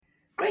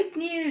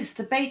Great news!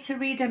 The Beta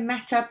Reader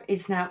Matchup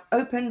is now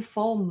open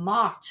for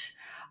March.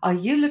 Are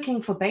you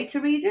looking for beta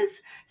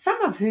readers, some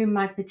of whom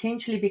might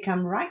potentially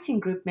become writing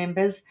group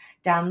members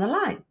down the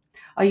line?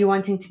 Are you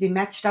wanting to be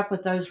matched up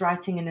with those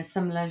writing in a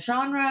similar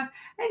genre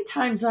and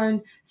time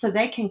zone so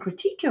they can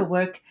critique your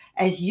work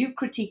as you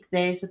critique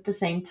theirs at the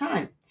same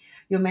time?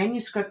 Your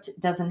manuscript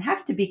doesn't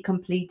have to be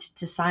complete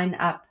to sign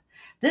up.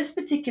 This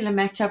particular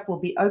matchup will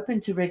be open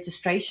to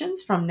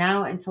registrations from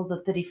now until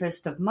the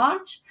 31st of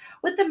March,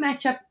 with the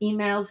matchup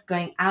emails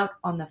going out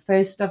on the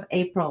 1st of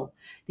April.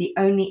 The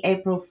only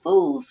April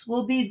Fools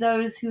will be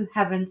those who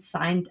haven't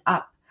signed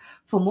up.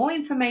 For more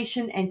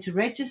information and to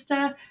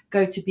register,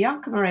 go to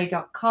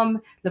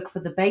biancamarais.com, look for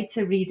the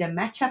Beta Reader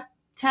Matchup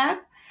tab,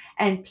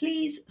 and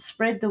please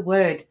spread the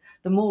word.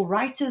 The more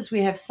writers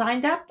we have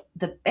signed up,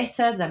 the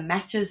better the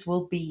matches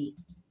will be.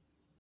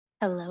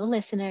 Hello,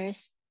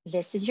 listeners.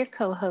 This is your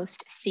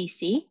co-host,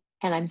 Cece,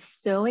 and I'm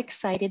so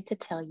excited to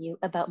tell you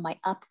about my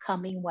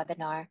upcoming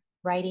webinar,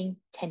 Writing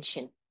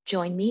Tension.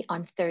 Join me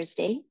on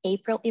Thursday,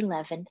 April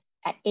 11th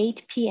at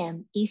 8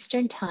 p.m.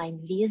 Eastern Time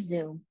via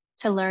Zoom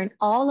to learn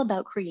all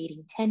about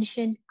creating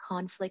tension,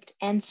 conflict,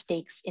 and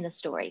stakes in a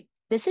story.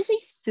 This is a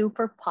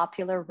super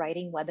popular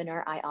writing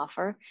webinar I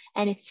offer,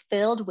 and it's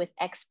filled with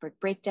expert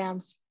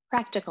breakdowns,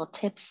 practical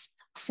tips,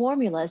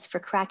 formulas for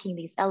cracking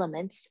these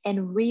elements,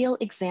 and real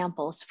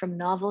examples from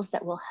novels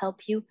that will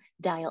help you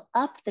dial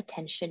up the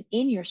tension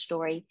in your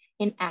story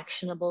in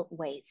actionable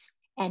ways.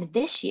 And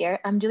this year,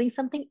 I'm doing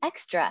something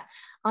extra.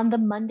 On the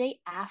Monday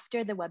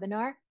after the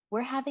webinar,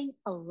 we're having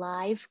a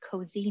live,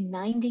 cozy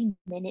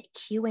 90-minute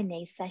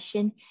Q&A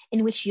session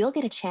in which you'll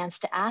get a chance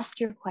to ask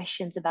your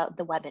questions about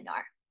the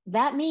webinar.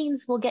 That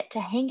means we'll get to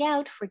hang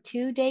out for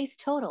 2 days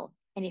total.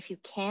 And if you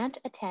can't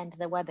attend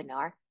the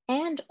webinar,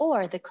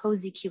 and/or the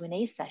cozy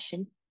Q&A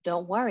session,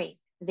 don't worry.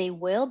 They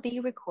will be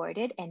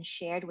recorded and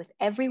shared with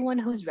everyone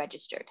who's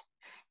registered.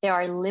 There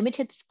are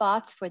limited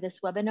spots for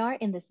this webinar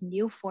in this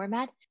new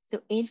format,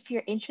 so if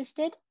you're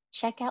interested,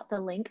 check out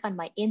the link on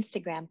my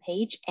Instagram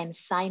page and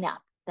sign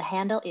up. The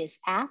handle is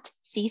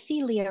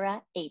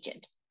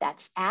 @CeCelyra_agent.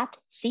 That's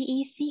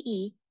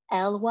 @CeCelyra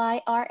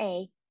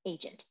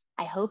agent.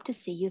 I hope to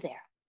see you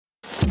there.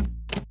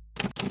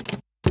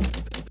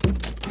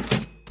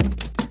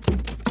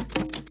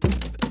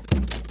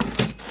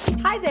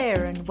 Hi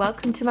there, and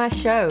welcome to my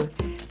show,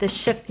 The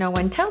Shit No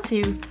One Tells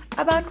You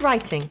About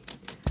Writing.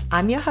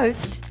 I'm your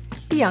host,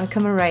 Bianca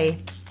Marais.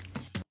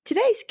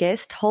 Today's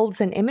guest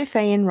holds an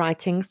MFA in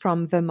writing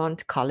from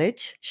Vermont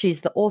College. She's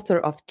the author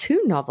of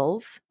 2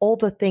 novels, All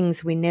the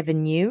Things We Never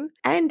Knew,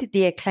 and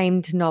the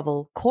acclaimed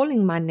novel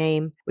Calling My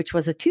Name, which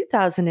was a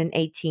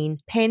 2018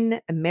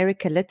 PEN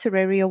America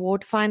Literary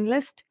Award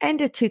finalist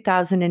and a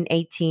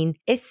 2018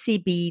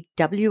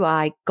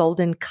 SCBWI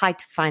Golden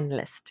Kite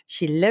finalist.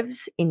 She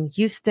lives in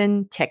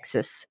Houston,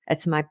 Texas.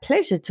 It's my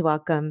pleasure to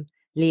welcome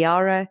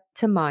Liara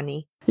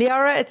Tamani.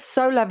 Liara, it's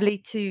so lovely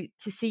to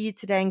see you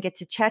today and get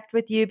to chat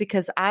with you,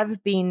 because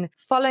I've been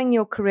following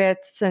your career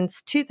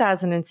since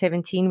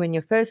 2017 when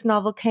your first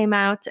novel came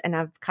out, and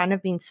I've kind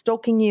of been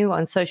stalking you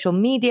on social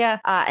media.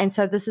 And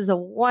so this is a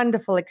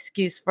wonderful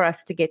excuse for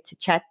us to get to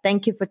chat.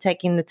 Thank you for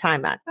taking the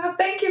time out. Oh,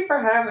 thank you for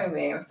having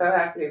me. I'm so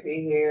happy to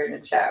be here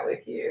and to chat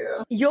with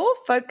you. Your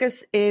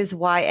focus is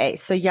YA,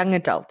 so young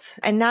adult.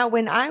 And now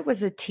when I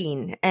was a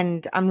teen,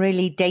 and I'm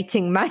really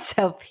dating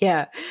myself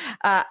here,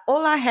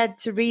 all I had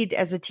to read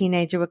as a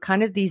teenager were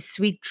kind of these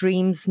Sweet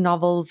Dreams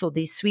novels or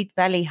these Sweet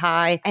Valley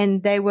High,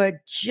 and they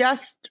were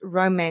just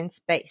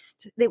romance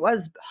based. There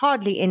was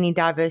hardly any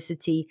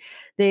diversity.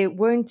 There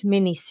weren't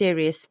many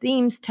serious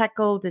themes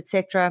tackled,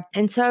 etc.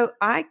 And so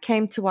I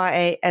came to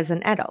YA as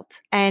an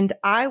adult, and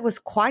I was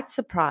quite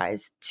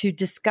surprised to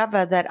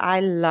discover that I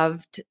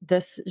loved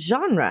this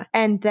genre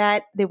and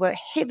that there were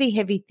heavy,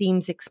 heavy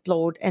themes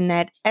explored, and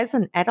that as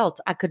an adult,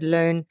 I could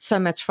learn so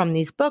much from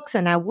these books.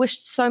 And I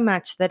wished so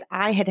much that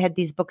I had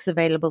these books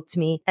available to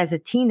me as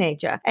a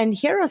teenager. And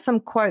here are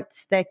some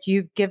quotes that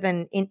you've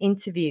given in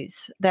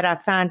interviews that I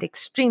found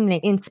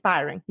extremely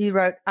inspiring. You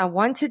wrote, "I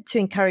wanted to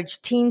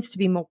encourage teens to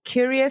be more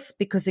curious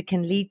because it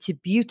can lead to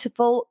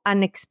beautiful,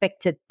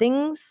 unexpected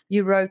things."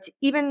 You wrote,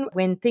 "Even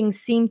when things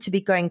seem to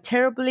be going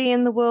terribly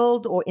in the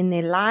world or in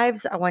their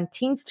lives, I want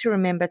teens to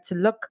remember to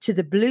look to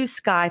the blue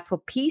sky for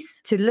peace,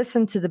 to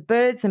listen to the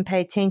birds and pay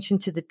attention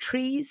to the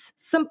trees.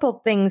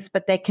 Simple things,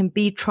 but they can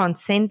be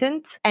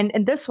transcendent."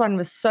 And this one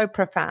was so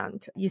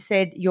profound. You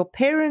said, "Your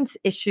parents'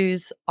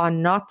 issues are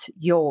not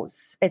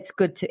yours. It's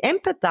good to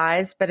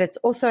empathize, but it's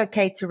also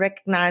okay to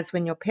recognize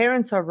when your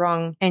parents are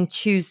wrong and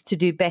choose to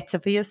do better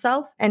for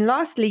yourself." And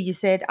lastly, you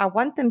said, "I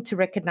want them to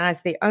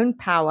recognize their own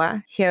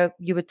power." Here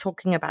you were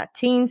talking about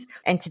teens,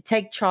 and to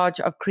take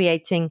charge of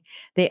creating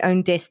their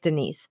own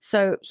destinies.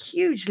 So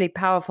hugely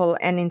powerful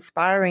and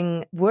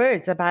inspiring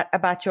words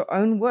about your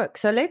own work.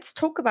 So let's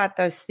talk about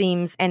those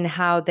themes and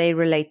how they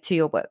relate to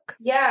your work.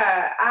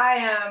 Yeah, I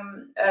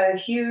am a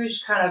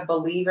huge kind of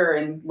believer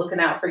in looking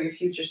out for your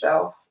future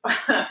self.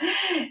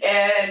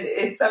 And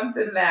it's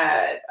something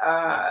that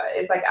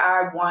it's like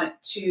I want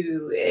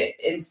to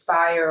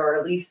inspire, or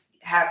at least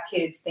have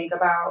kids think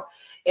about,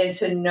 and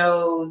to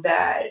know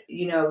that,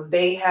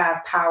 they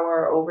have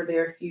power over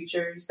their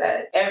futures,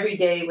 that every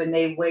day when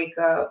they wake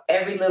up,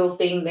 every little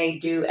thing they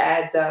do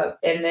adds up,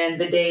 and then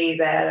the days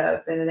add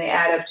up, and then they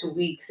add up to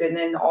weeks, and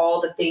then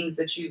all the things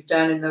that you've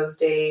done in those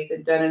days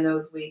and done in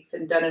those weeks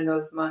and done in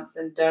those months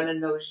and done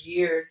in those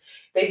years,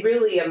 they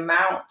really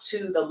amount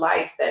to the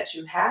life that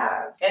you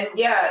have. And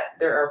yeah,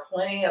 there are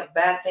plenty of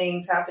bad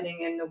things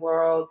happening in the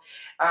world.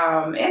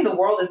 And the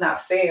world is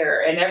not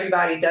fair, and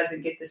everybody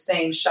doesn't get the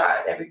same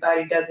shot.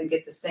 Everybody doesn't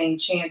get the same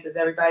chances.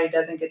 Everybody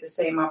doesn't get the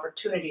same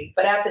opportunity.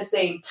 But at the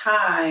same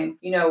time,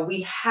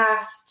 we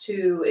have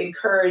to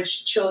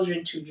encourage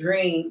children to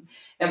dream,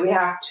 and we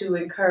have to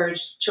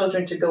encourage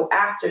children to go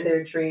after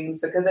their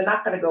dreams, because they're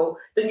not going to go,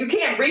 then you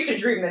can't reach a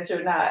dream that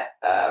you're not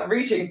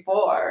reaching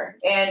for.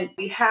 And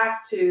we have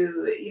to,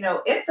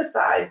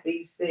 emphasize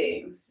these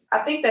things. I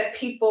think that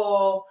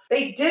people,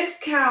 they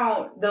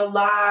discount the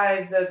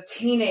lives of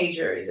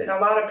teenagers, and a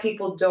lot of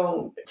people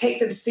don't take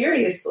them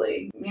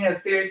seriously,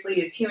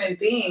 seriously as human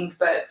beings,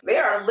 but they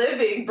are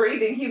living,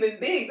 breathing human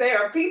beings. They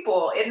are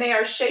people, and they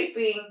are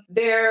shaping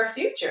their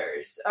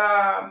futures.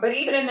 But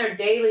even in their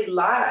daily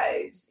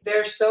lives,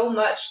 there's so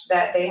much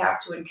that they have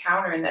to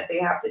encounter and that they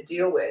have to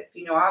deal with.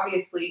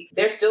 Obviously,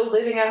 they're still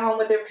living at home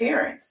with their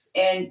parents,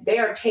 and they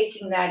are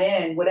taking that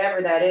in,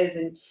 whatever that is.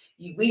 And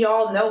we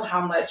all know how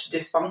much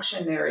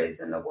dysfunction there is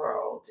in the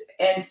world.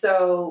 And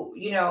so,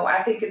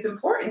 I think it's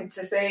important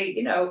to say,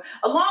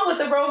 along with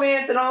the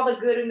romance and all the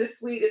good and the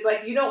sweet, it's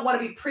like, you don't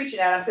want to be preaching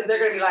at them, because they're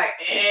going to be like,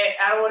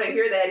 I don't want to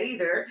hear that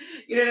either.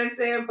 You know what I'm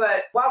saying?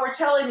 But while we're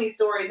telling these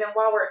stories and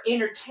while we're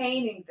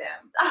entertaining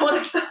them, I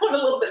want to throw in a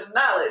little bit of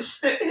knowledge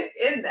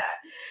in that,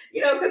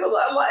 because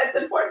it's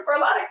important for a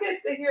lot of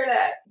kids to hear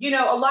that.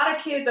 A lot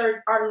of kids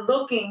are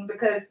looking,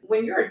 because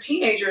when you're a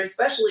teenager,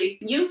 especially,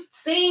 you've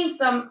seen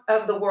some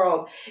of the world.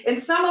 And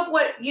some of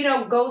what,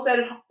 goes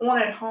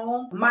on at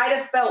home might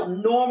have felt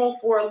normal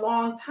for a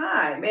long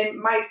time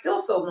and might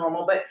still feel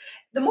normal. But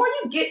the more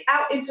you get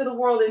out into the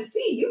world and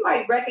see, you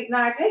might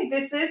recognize, hey,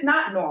 this is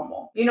not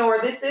normal,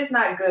 or this is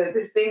not good.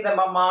 This thing that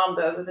my mom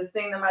does, or this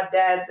thing that my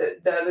dad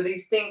does, or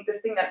this thing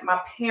that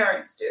my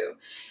parents do.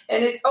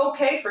 And it's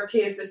okay for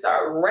kids to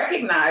start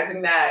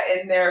recognizing that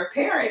in their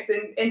parents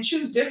and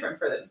choose different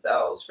for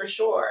themselves, for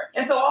sure.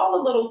 And so all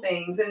the little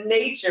things in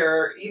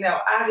nature,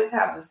 I just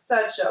have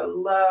such a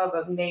love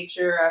of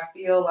nature. I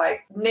feel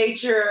like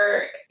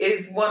nature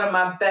is one of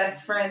my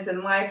best friends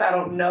in life. I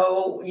don't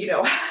know,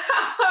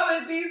 how I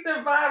would be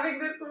surviving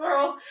this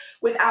world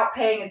without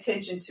paying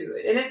attention to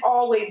it. And it's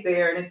always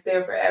there, and it's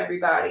there for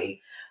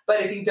everybody.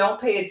 But if you don't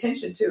pay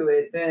attention to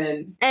it,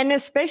 then... And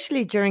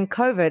especially during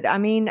COVID, I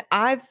mean,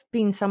 I've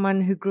been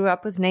someone who grew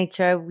up with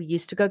nature. We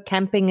used to go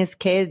camping as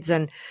kids,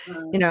 and,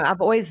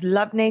 I've always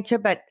loved nature,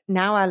 but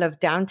now I live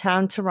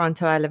downtown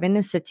Toronto. I live in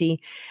a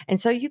city. And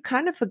so you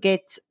kind of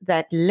forget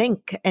that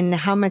link and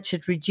how much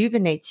it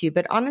rejuvenates you.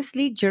 But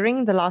honestly,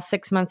 during the last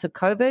 6 months of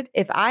COVID,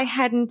 if I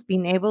hadn't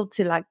been able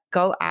to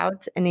go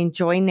out and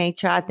enjoy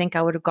nature, I think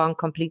I would have gone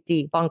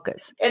completely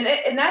bonkers.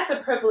 And that's a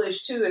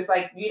privilege too. It's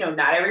like,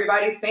 not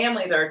everybody's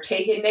families are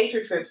taking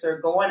nature trips or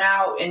going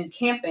out and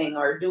camping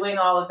or doing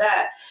all of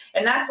that.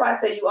 And that's why I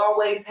say you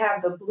always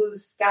have the blue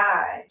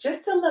sky,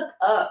 just to look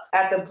up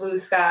at the blue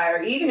sky,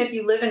 or even if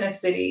you live in a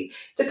city,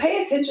 to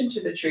pay attention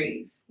to the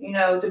trees,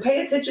 to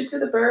pay attention to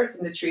the birds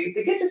in the trees,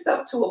 to get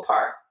yourself to a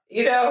park.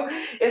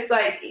 It's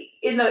like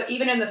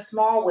even in the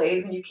small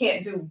ways, when you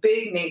can't do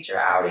big nature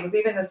outings,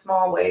 even the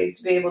small ways,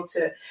 to be able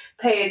to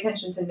pay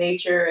attention to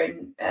nature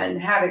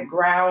and have it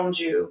ground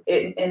you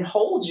and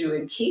hold you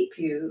and keep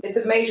you. It's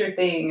a major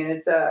thing. And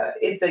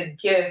it's a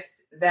gift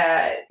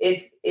that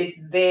it's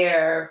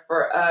there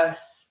for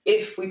us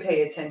if we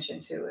pay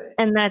attention to it.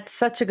 And that's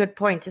such a good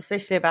point,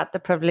 especially about the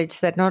privilege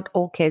that not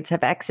all kids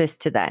have access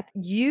to that.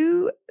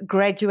 You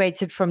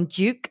graduated from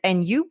Duke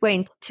and you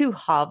went to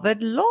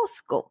Harvard Law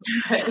School.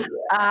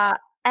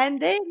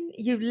 And then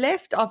you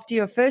left after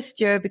your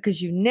first year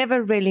because you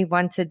never really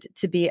wanted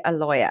to be a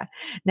lawyer.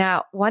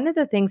 Now, one of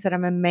the things that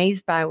I'm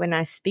amazed by when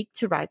I speak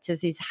to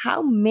writers is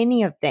how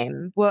many of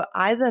them were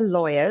either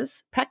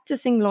lawyers,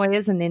 practicing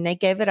lawyers, and then they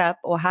gave it up,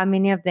 or how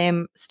many of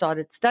them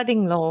started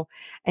studying law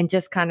and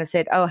just kind of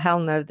said, oh, hell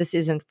no, this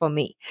isn't for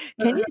me.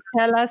 Can you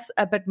tell us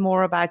a bit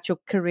more about your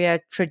career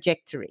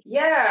trajectory?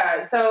 Yeah.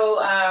 So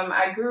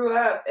I grew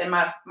up, and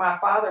my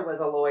father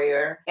was a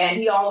lawyer, and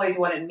he always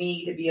wanted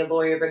me to be a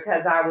lawyer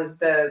because I was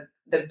the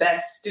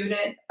best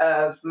student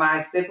of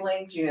my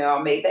siblings.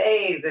 I made the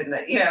A's and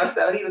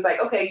so he was like,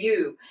 okay,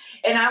 you.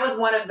 And I was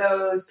one of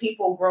those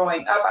people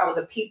growing up. I was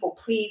a people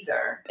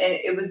pleaser, and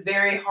it was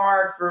very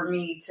hard for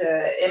me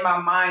to, in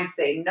my mind,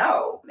 say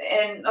no.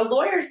 And a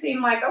lawyer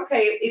seemed like,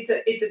 okay, it's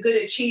a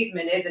good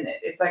achievement, isn't it?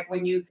 It's like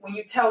when you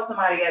tell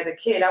somebody as a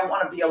kid, I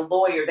want to be a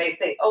lawyer, they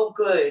say, oh,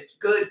 good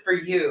for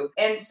you.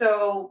 And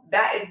so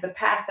that is the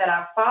path that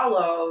I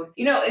followed,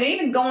 and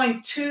even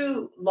going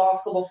to law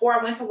school, before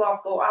I went to law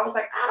school, I was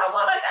like, I don't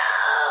want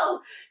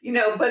to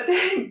go, but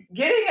then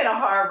getting into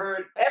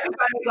Harvard,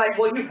 everybody's like,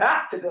 well, you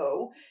have to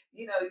go,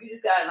 you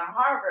just got into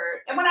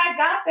Harvard. And when I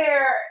got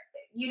there,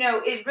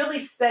 it really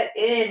set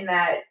in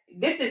that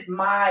this is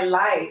my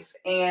life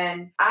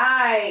and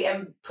I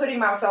am putting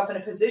myself in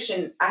a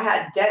position. I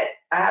had debt.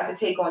 I have to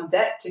take on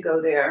debt to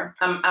go there.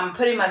 I'm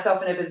putting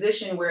myself in a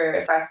position where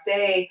if I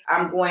stay,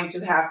 I'm going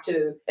to have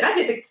to,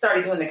 and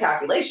started doing the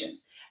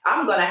calculations.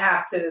 I'm going to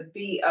have to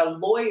be a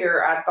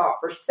lawyer, I thought,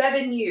 for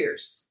 7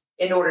 years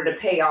in order to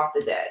pay off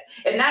the debt.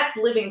 And that's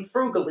living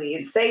frugally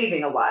and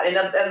saving a lot. And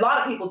a lot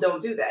of people don't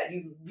do that.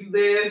 You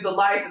live the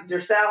life of your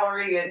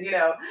salary and,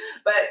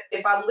 but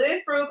if I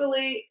live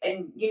frugally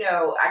and,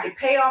 I could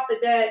pay off the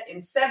debt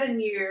in 7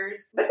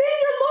 years, but then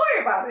you're a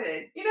lawyer about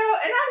it, and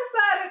I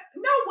decided,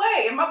 no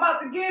way am I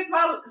about to give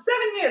my 7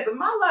 years of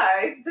my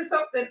life to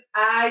something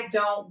I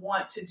don't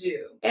want to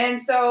do. And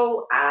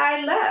so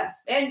I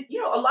left. And,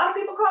 a lot of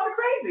people call me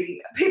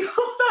crazy. People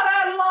thought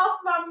I had lost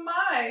my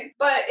mind.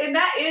 And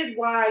that is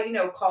why,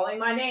 calling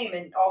my name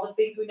and all the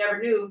things we never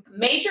knew.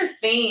 Major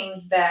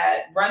themes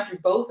that run through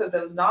both of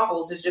those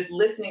novels is just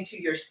listening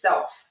to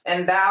yourself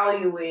and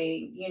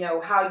valuing,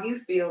 how you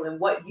feel and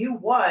what you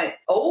want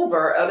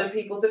over other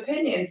people's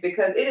opinions,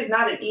 because it is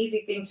not an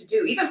easy thing to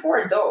do, even for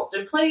adults.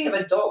 There are plenty of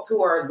adults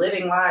who are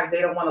living lives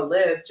they don't want to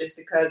live just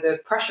because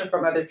of pressure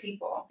from other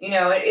people.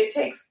 It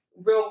takes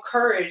real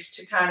courage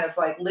to kind of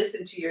like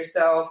listen to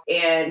yourself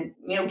and,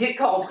 get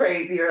called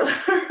crazy or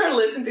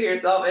listen to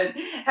yourself and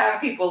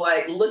have people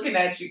like looking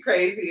at you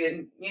crazy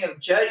and,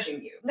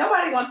 judging you.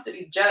 Nobody wants to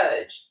be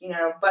judged,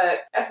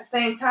 but at the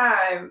same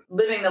time,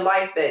 living the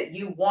life that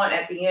you want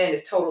at the end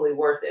is totally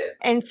worth it.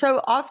 And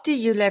so after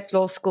you left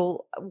law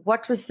school,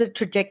 what was the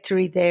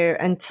trajectory there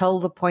until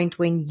the point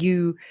when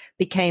you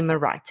became a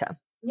writer?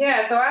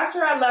 Yeah, so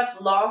after I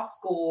left law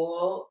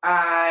school,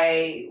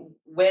 I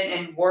went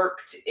and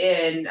worked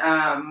in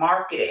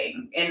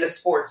marketing in the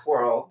sports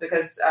world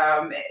because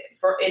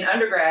in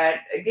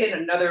undergrad, again,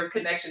 another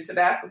connection to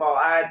basketball,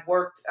 I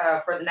worked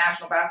for the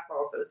National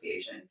Basketball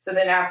Association. So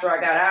then after I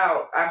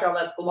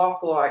left law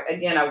school,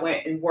 I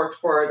went and worked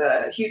for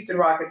the Houston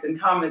Rockets and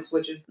Comets,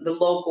 which is the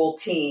local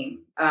team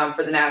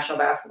for the National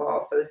Basketball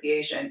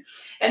Association.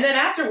 And then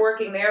after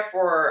working there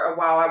for a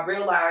while, I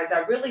realized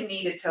I really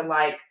needed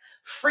to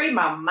free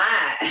my mind.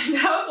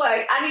 I was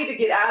like, I need to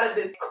get out of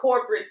this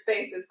corporate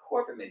space, this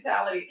corporate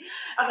mentality.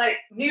 I was like,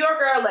 New York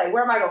or LA?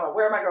 Where am I going?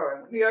 Where am I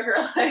going? New York or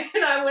LA?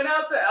 And I went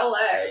out to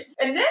LA.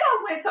 And then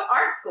I went to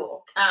art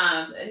school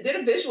and did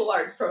a visual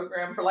arts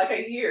program for like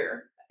a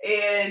year.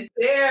 And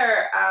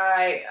there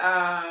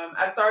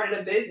I started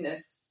a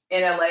business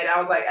in LA.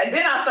 And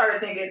then I started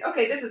thinking,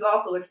 okay, this is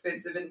also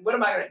expensive. And what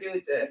am I going to do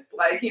with this?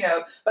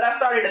 But I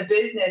started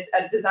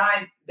a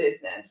design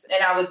business,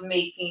 and I was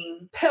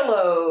making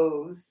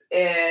pillows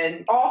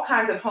and all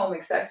kinds of home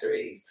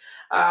accessories.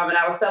 And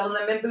I was selling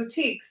them in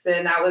boutiques,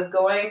 and I was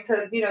going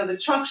to,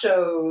 the trunk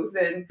shows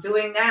and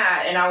doing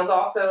that. And I was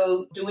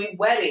also doing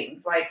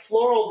weddings, like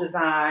floral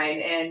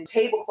design and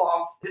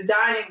tablecloth,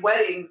 designing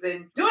weddings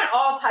and doing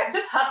all types,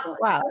 just hustling.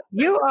 Wow.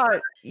 You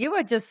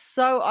are just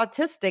so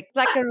artistic,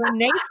 like a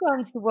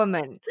Renaissance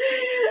woman.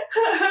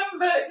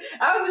 But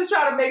I was just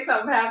trying to make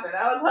something happen.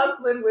 I was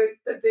hustling with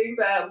the things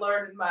I had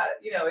learned in my,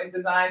 in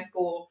design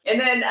school. And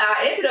then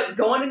I ended up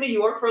going to New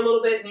York for a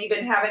little bit and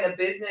even having a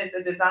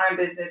design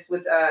business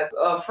with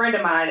a friend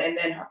of mine and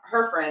then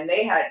her friend.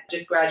 They had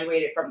just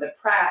graduated from the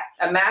Pratt,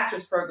 a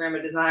master's program,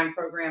 a design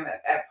program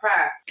at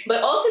Pratt.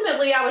 But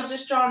ultimately, I was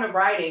just drawn to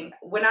writing.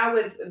 When I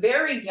was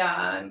very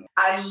young,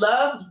 I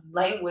loved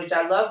language.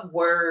 I loved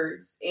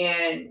words.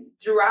 And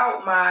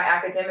throughout my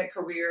academic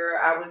career,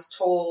 I was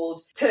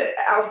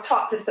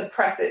taught to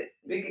suppress it.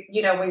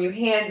 When you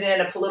hand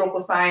in a political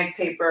science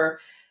paper,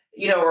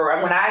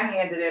 or when I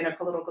handed in a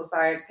political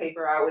science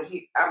paper, I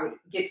would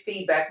get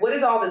feedback. What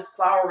is all this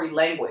flowery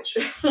language?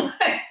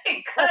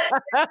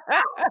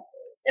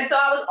 And so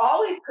I was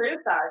always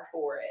criticized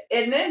for it.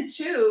 And then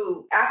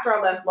too, after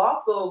I left law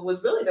school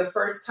was really the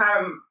first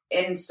time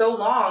in so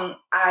long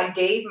I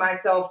gave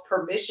myself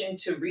permission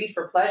to read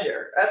for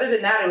pleasure. Other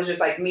than that, it was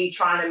just like me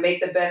trying to make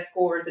the best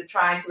scores and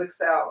trying to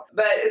excel.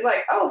 But it's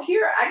like, oh,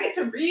 here I get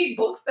to read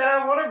books that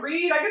I want to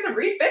read. I get to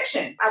read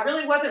fiction. I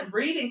really wasn't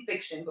reading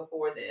fiction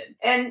before then.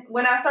 And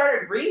when I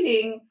started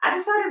reading, I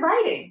just started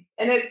writing.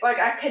 And it's like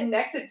I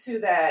connected to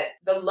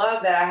the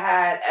love that I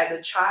had as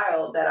a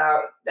child that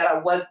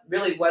I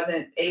really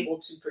wasn't able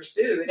to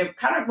pursue. And it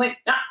kind of went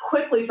not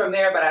quickly from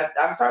there, but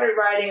I started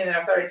writing and then I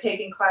started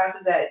taking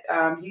classes at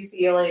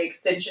UCLA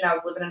Extension. I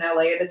was living in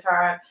LA at the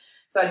time.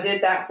 So I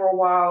did that for a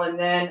while. And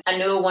then I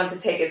knew I wanted to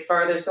take it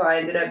further. So I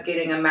ended up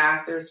getting a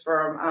master's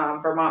from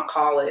Vermont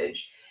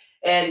College.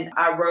 And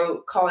I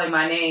wrote Calling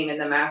My Name in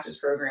the master's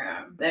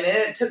program. And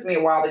it took me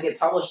a while to get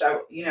published. I,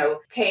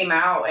 came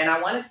out, and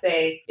I want to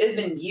say it's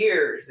been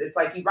years. It's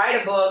like you write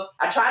a book.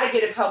 I try to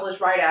get it published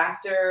right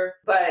after,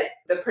 but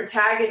the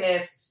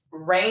protagonist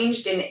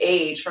ranged in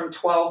age from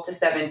 12 to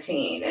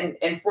 17.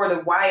 And for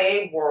the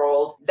YA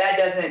world, that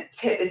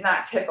is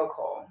not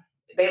typical.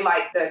 They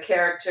like the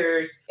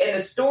characters in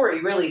the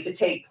story really to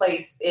take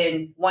place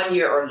in 1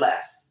 year or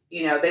less.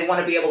 They want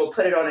to be able to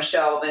put it on a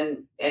shelf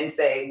and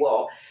say,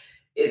 well,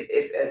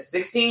 if a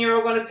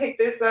 16-year-old going to pick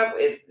this up,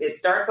 if it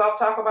starts off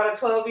talking about a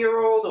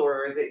 12-year-old,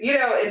 or is it,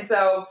 and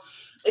so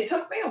it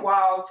took me a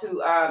while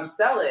to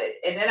sell it.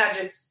 And then I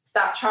just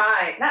stopped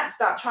trying, not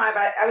stopped trying,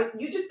 but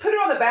you just put it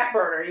on the back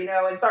burner,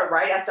 and start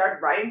writing. I started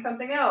writing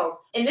something else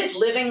and just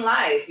living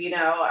life.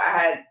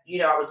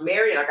 I was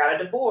married and I got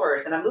a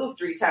divorce and I moved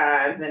 3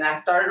 times and I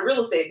started a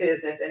real estate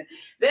business. And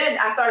then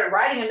I started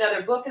writing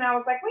another book and I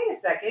was like, wait a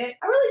second,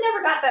 I really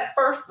never got that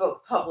first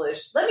book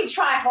published. Let me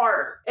try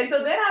harder. And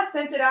so then I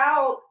sent it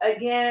out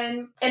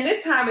again. And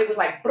this time it was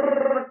like,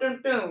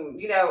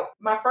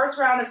 my first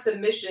round of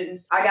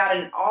submissions, I got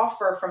an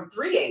offer from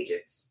 3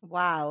 agents.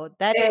 Wow.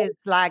 That is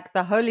like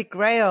the holy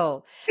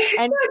grail.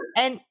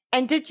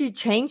 And did you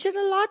change it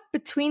a lot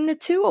between the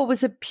two, or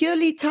was it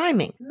purely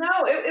timing? No,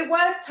 it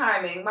was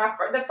timing.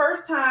 The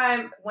first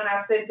time when I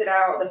sent it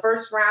out, the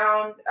first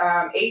round,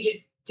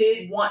 agents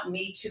did want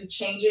me to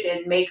change it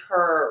and make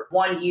her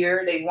 1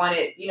 year. They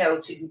wanted,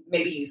 to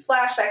maybe use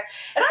flashbacks.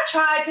 And I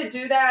tried to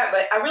do that,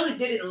 but I really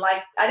didn't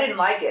like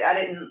it. I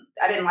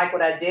didn't like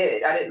what I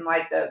did.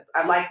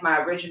 I liked my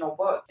original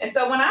book. And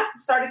so when I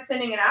started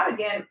sending it out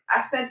again,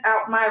 I sent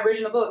out my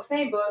original book,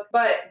 same book,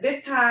 but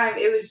this time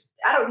it was,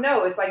 I don't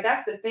know. It's like,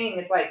 that's the thing.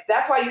 It's like,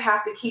 that's why you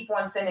have to keep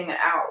on sending it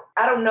out.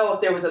 I don't know if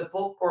there was a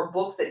book or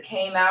books that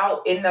came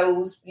out in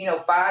those,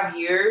 5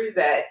 years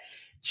that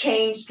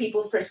changed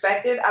people's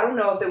perspective. I don't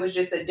know if it was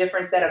just a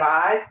different set of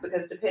eyes,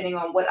 because depending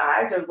on what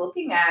eyes are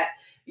looking at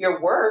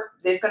your work,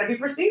 it's going to be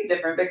perceived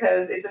different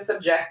because it's a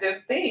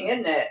subjective thing,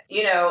 isn't it?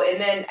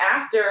 And then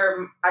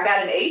after I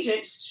got an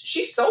agent,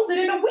 she sold it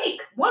in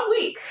 1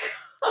 week.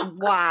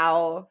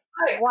 Wow.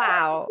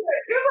 Wow.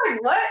 It was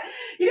like, what?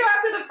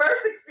 After the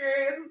first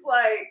experience, it's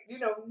like,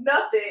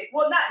 nothing.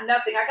 Well, not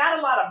nothing. I got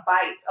a lot of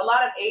bites. A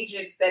lot of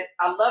agents said,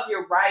 I love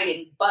your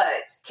writing,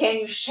 but can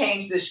you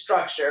change the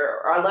structure?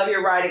 Or I love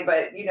your writing,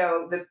 but,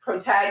 the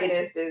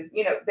protagonist is,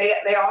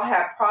 they all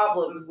have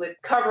problems with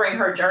covering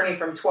her journey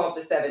from 12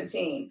 to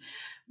 17.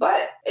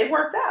 But it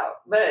worked out.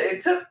 But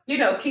it took,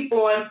 keep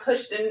on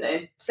pushing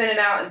and sending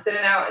out and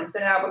sending out and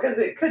sending out, because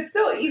it could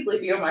still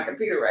easily be on my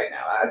computer right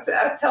now.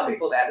 I tell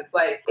people that. It's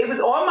like, it was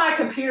on my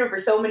computer for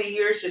so many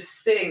years,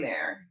 just sitting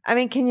there. I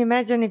mean, can you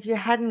imagine if you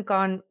hadn't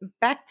gone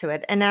back to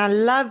it? And I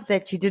love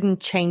that you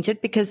didn't change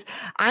it, because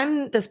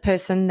I'm this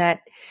person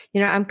that,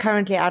 I'm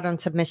currently out on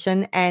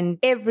submission, and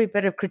every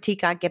bit of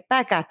critique I get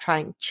back, I try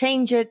and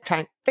change it, try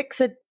and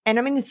fix it. And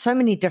I mean, it's so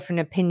many different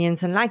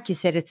opinions. And like you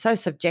said, it's so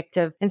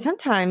subjective. And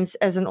sometimes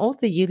as an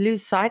author, you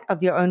lose sight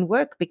of your own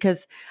work,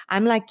 because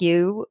I'm like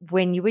you,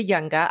 when you were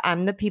younger,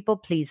 I'm the people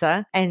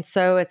pleaser. And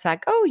so it's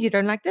like, oh, you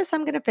don't like this,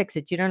 I'm going to fix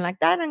it. You don't like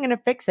that, I'm going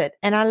to fix it.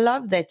 And I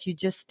love that you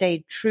just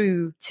stayed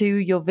true to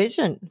your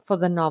vision for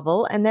the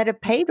novel, and that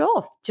it paid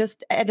off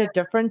just at a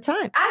different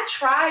time. I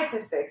tried to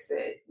fix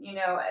it,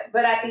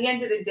 but at the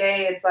end of the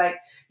day, it's like,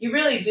 you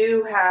really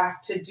do have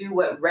to do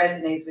what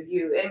resonates with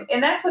you.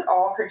 And that's with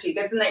all critique.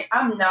 It's like,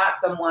 I'm not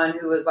someone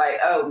who is like,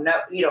 oh, no,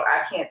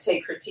 I can't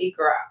take critique,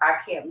 or I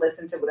can't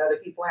listen to what other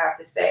people have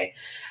to say.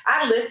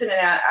 I listen, and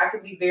I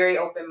could be very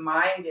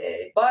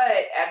open-minded.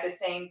 But at the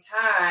same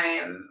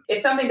time, if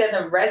something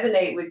doesn't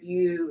resonate with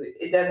you,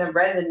 it doesn't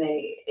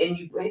resonate.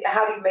 And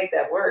how do you make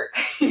that work?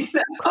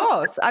 Of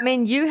course. I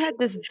mean, you had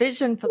this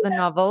vision for the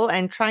novel,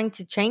 and trying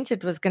to change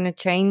it was going to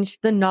change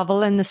the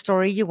novel and the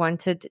story you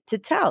wanted to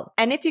tell.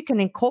 And if you can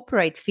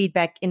incorporate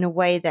feedback in a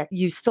way that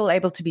you're still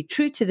able to be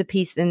true to the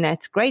piece, then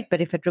that's great. But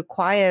if it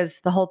requires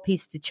the whole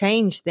piece to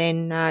change,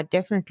 then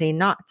definitely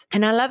not.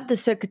 And I love the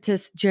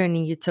circuitous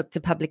journey you took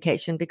to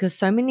publication, because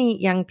so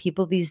many young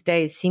people these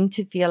days seem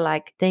to feel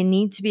like they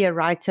need to be a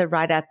writer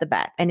right at the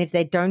bat. And if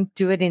they don't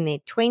do it in their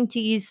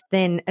 20s,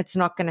 then it's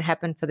not going to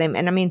happen for them.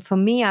 And I mean, for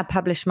me, I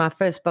published my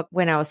first book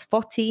when I was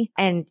 40.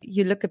 And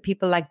you look at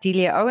people like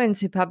Delia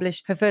Owens, who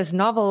published her first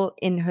novel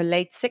in her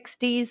late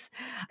 60s.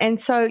 And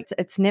so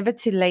it's never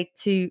too late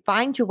to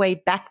find your way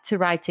back to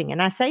writing.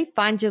 And I say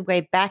find your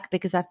way back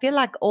because I feel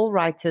like all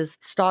writers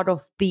start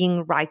off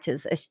being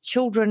writers. As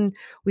children,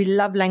 we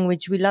love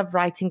language, we love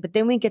writing, but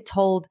then we get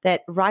told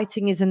that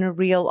writing isn't a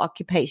real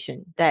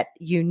occupation, that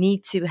you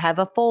need to have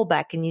a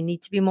fallback and you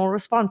need to be more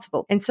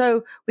responsible. And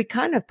so we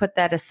kind of put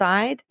that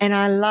aside. And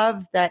I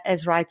love that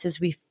as writers,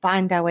 we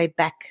find our way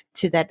back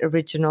to that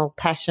original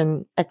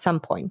passion at some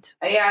point.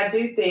 Yeah, I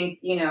do think,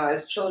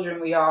 as children,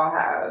 we all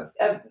have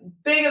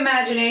big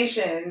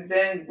imaginations,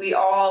 and we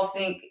all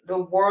think the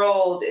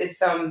world is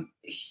some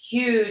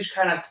huge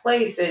kind of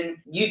place and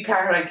you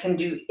kind of can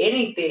do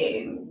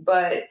anything.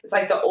 But it's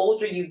like the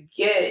older you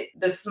get,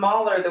 the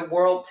smaller the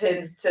world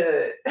tends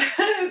to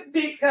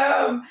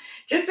become,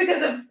 just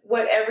because of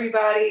what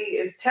everybody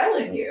is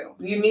telling you.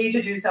 You need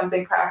to do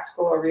something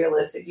practical or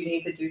realistic. You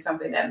need to do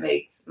something that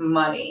makes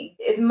money.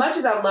 As much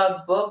as I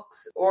love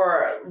books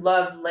or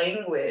love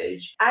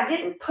language, I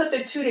didn't put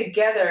the two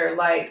together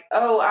like,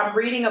 oh, I'm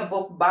reading a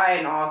book by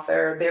an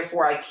author,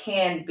 therefore I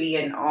can be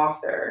an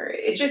author.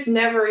 It just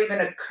never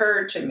even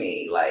occurred to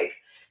me. Like,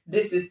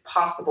 this is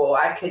possible.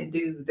 I can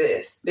do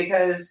this.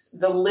 Because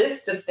the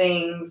list of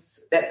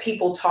things that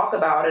people talk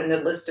about and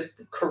the list of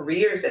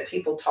careers that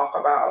people talk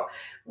about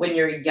when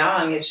you're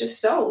young is just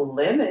so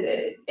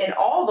limited. In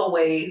all the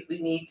ways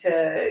we need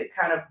to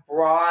kind of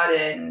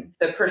broaden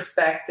the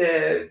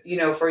perspective,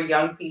 for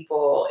young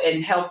people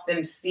and help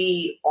them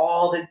see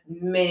all the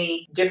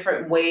many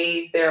different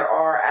ways there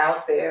are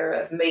out there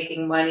of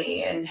making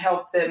money and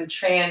help them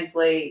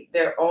translate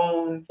their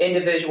own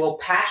individual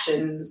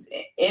passions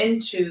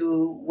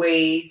into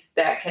ways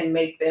that can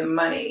make them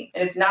money.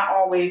 And it's not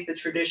always the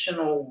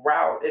traditional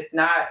route. It's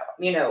not,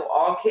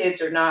 all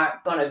kids are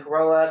not going to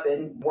grow up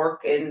and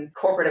work in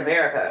corporate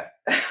America.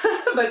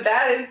 But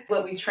that is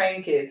what we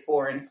train kids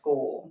for in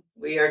school.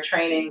 We are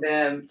training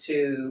them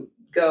to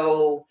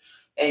go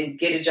and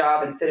get a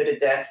job and sit at a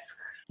desk.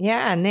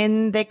 Yeah, and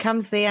then there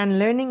comes the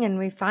unlearning and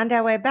we find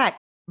our way back.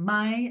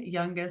 My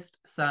youngest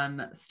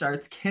son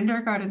starts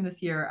kindergarten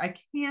this year. I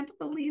can't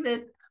believe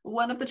it.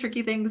 One of the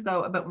tricky things,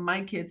 though, about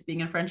my kids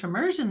being in French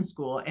immersion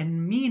school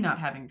and me not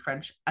having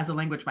French as a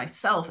language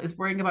myself is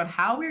worrying about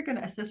how we're going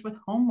to assist with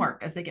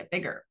homework as they get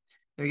bigger.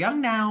 They're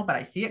young now, but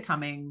I see it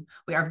coming.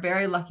 We are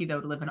very lucky, though,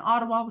 to live in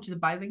Ottawa, which is a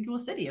bilingual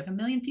city of 1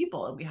 million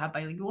people. And we have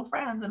bilingual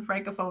friends and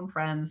francophone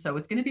friends. So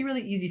it's going to be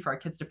really easy for our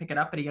kids to pick it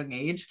up at a young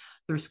age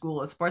through school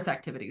and sports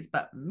activities.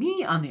 But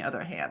me, on the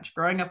other hand,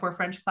 growing up where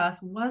French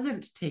class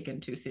wasn't taken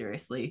too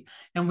seriously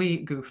and we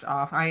goofed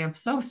off. I am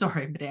so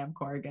sorry, Madame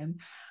Corrigan.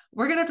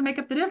 We're going to have to make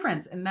up the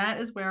difference. And that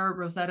is where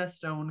Rosetta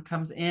Stone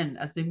comes in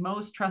as the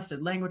most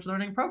trusted language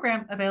learning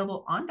program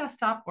available on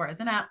desktop or as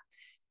an app.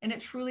 And it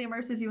truly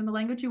immerses you in the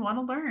language you want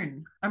to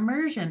learn.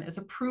 Immersion is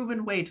a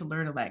proven way to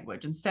learn a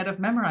language. Instead of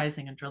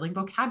memorizing and drilling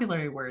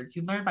vocabulary words,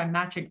 you learn by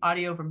matching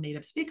audio from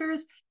native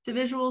speakers to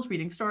visuals,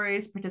 reading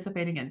stories,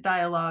 participating in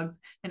dialogues,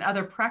 and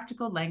other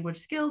practical language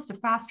skills to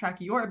fast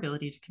track your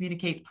ability to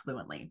communicate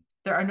fluently.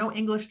 There are no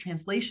English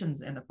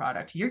translations in the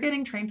product. You're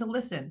getting trained to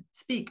listen,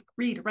 speak,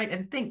 read, write,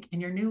 and think in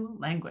your new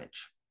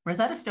language.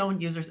 Rosetta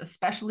Stone users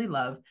especially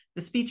love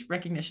the speech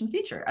recognition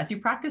feature. As you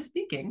practice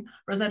speaking,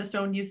 Rosetta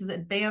Stone uses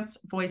advanced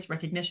voice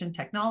recognition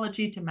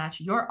technology to match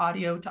your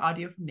audio to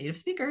audio from native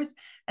speakers,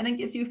 and then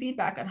gives you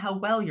feedback on how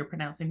well you're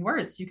pronouncing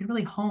words so you can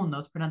really hone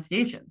those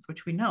pronunciations,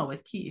 which we know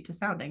is key to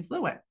sounding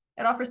fluent.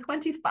 It offers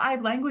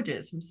 25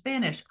 languages from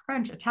Spanish,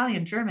 French,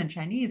 Italian, German,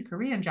 Chinese,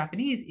 Korean,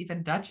 Japanese,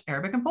 even Dutch,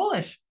 Arabic, and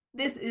Polish.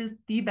 This is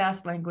the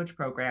best language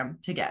program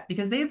to get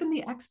because they have been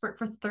the expert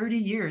for 30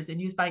 years and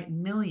used by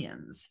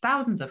millions.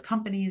 Thousands of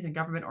companies and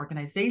government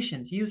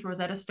organizations use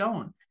Rosetta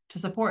Stone to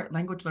support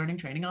language learning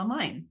training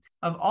online.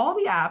 Of all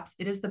the apps,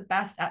 it is the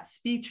best at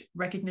speech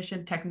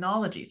recognition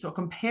technology, so it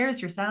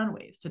compares your sound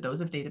waves to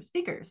those of native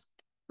speakers.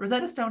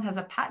 Rosetta Stone has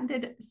a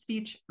patented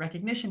speech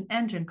recognition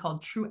engine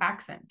called True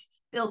Accent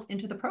built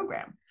into the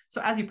program. So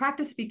as you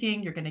practice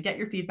speaking, you're going to get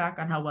your feedback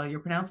on how well you're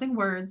pronouncing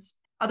words.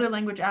 Other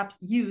language apps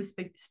use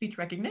speech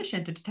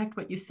recognition to detect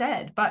what you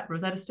said, but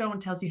Rosetta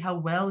Stone tells you how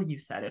well you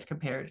said it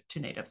compared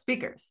to native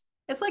speakers.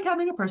 It's like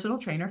having a personal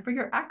trainer for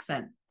your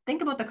accent.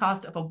 Think about the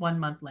cost of a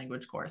 1-month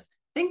language course.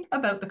 Think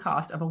about the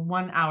cost of a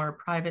 1-hour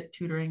private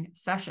tutoring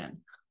session.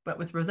 But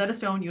with Rosetta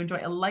Stone, you enjoy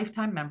a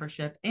lifetime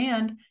membership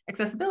and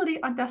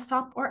accessibility on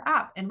desktop or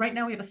app. And right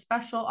now we have a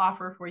special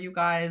offer for you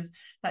guys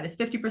that is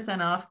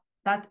 50% off.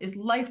 That is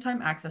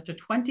lifetime access to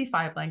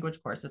 25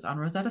 language courses on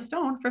Rosetta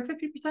Stone for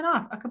 50%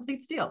 off, a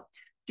complete steal.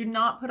 Do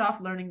not put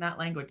off learning that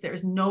language. There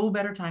is no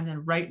better time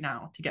than right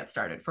now to get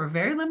started. For a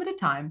very limited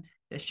time,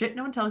 the shit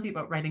no one tells you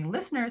about writing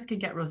listeners can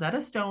get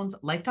Rosetta Stone's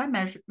lifetime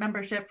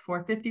membership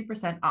for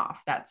 50%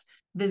 off. That's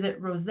visit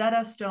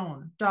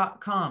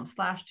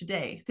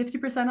rosettastone.com/today.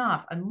 50%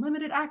 off,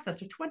 unlimited access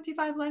to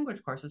 25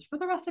 language courses for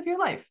the rest of your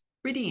life.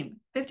 Redeem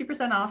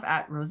 50% off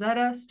at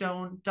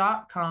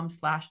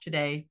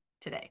rosettastone.com/today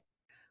today.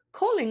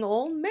 Calling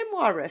all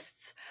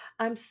memoirists.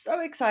 I'm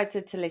so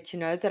excited to let you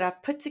know that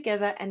I've put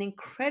together an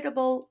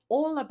incredible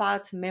all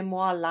about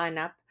memoir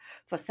lineup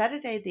for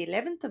Saturday, the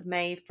 11th of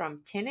May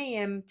from 10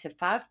 a.m. to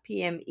 5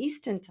 p.m.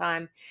 Eastern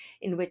Time,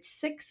 in which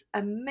 6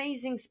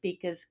 amazing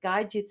speakers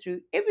guide you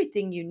through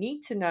everything you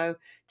need to know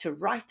to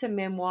write a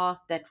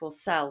memoir that will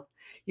sell.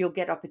 You'll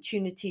get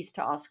opportunities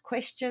to ask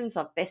questions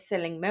of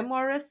best-selling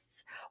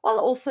memoirists, while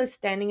also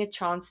standing a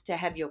chance to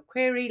have your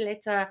query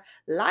letter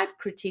live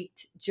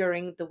critiqued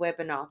during the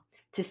webinar.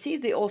 To see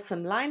the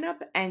awesome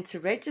lineup and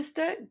to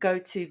register, go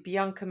to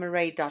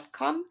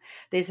biancamarais.com.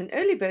 There's an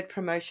early bird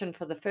promotion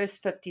for the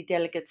first 50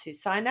 delegates who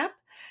sign up.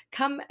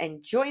 Come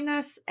and join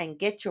us and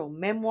get your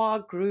memoir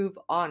groove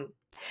on.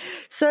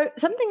 So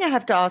something I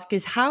have to ask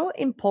is, how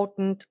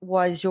important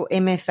was your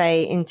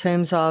MFA in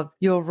terms of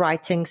your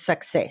writing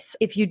success?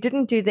 If you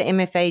didn't do the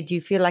MFA, do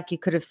you feel like you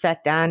could have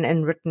sat down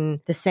and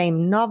written the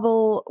same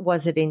novel?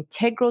 Was it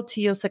integral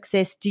to your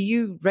success? Do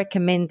you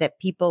recommend that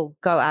people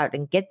go out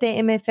and get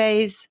their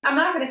MFAs? I'm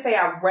not going to say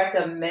I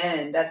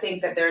recommend. I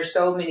think that there are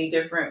so many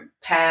different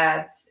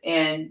paths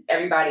and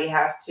everybody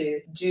has to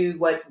do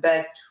what's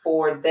best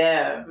for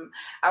them.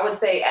 I would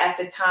say at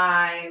the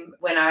time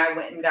when I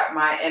went and got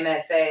my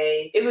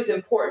MFA, it was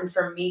important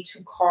for me to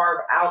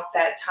carve out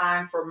that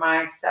time for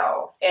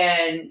myself.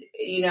 And,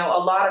 a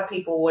lot of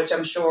people, which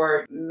I'm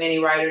sure many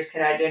writers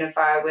can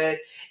identify with,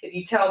 if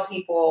you tell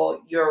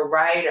people you're a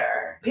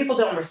writer, people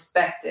don't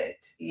respect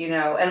it,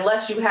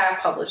 unless you have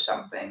published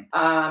something,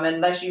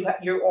 unless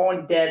you're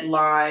on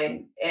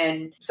deadline.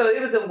 And so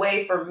it was a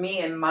way for me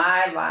in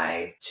my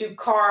life to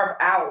carve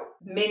out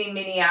many,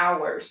 many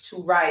hours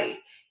to write,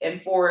 and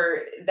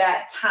for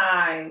that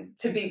time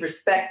to be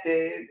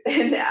respected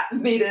and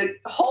me to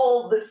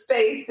hold the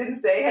space and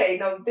say, hey,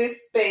 no,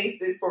 this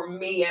space is for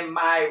me and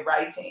my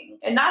writing.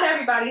 And not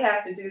everybody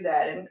has to do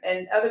that.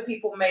 And other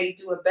people may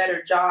do a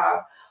better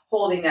job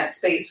holding that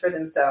space for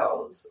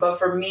themselves. But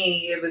for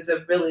me, it was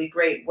a really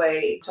great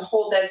way to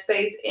hold that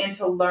space and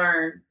to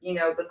learn,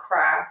 the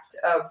craft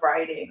of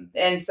writing.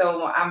 And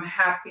so I'm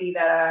happy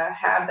that I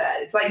have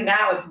that. It's like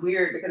now it's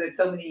weird because it's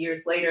so many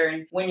years later.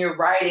 And when you're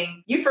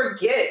writing, you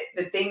forget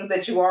the things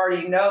that you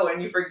already know,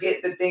 and you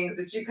forget the things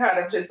that you kind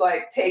of just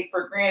like take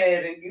for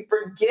granted, and you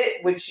forget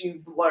what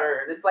you've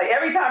learned. It's like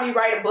every time you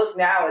write a book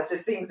now, it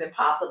just seems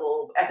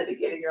impossible. At the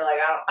beginning, you're like,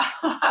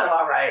 how do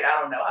I write?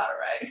 I don't know how to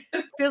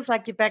write. Feels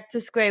like you're back to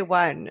square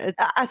one.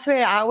 I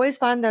swear, I always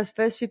find those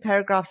first few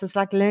paragraphs, it's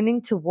like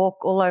learning to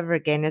walk all over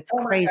again. It's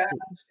crazy.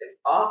 Gosh, it's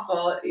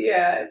awful.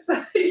 Yeah.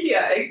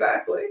 Yeah,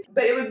 exactly.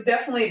 But it was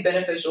definitely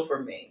beneficial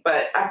for me.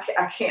 But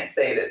I can't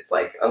say that it's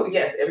like, oh,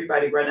 yes,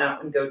 everybody run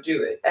out and go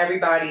do it.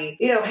 Everybody,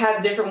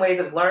 has different ways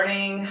of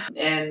learning,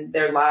 and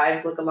their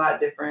lives look a lot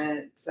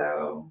different.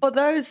 So for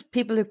those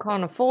people who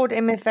can't afford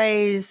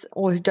MFAs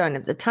or who don't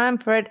have the time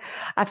for it,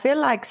 I feel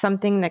like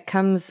something that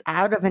comes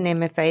out of an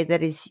MFA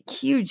that is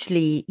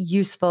hugely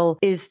useful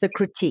is the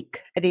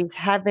critique. It is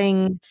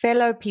having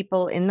fellow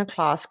people in the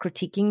class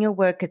critiquing your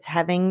work. It's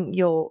having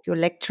your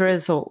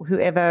lecturers or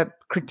whoever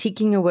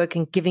critiquing your work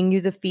and giving you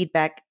the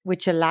feedback,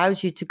 which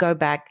allows you to go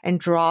back and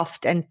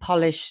draft and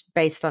polish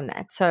based on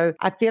that. So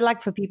I feel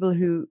like for people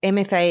who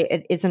MFA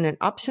it isn't an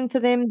option for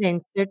them,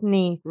 then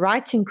certainly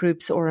writing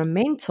groups or a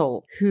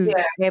mentor who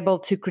is able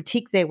to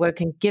critique their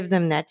work and give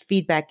them that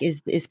feedback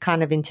is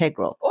kind of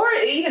integral. Or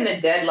even the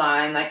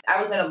deadline. Like I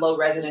was in a low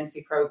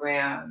residency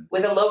program.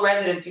 With a low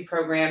residency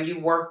program, you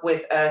work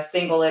with a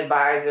single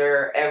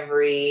advisor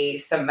every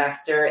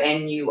semester,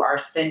 and you are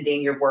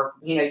sending your work,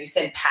 you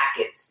send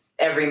packets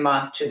every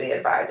month to the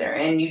advisor,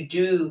 and you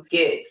do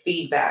get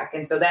feedback.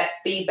 And so that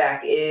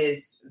feedback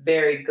is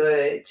very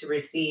good to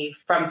receive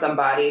from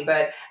somebody.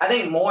 But I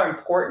think more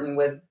important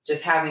was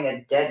just having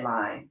a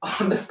deadline.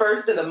 On the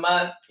first of the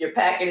month, your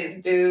packet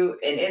is due,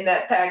 and in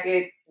that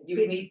packet,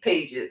 you need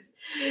pages.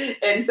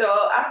 And so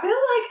I feel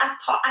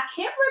like I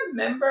can't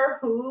remember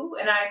who,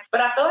 but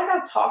I feel like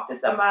I've talked to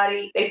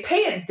somebody. They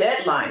pay a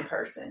deadline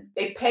person.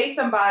 They pay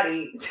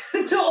somebody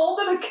to hold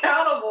them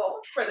accountable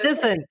for this.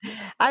 Listen,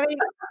 I mean,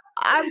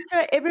 I'm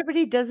sure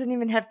everybody doesn't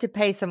even have to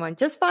pay someone.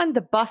 Just find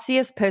the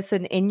bossiest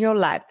person in your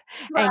life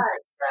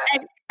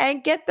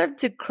and get them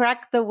to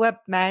crack the whip,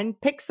 man.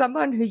 Pick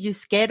someone who you're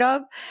scared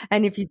of.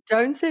 And if you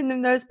don't send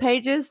them those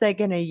pages, they're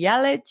going to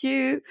yell at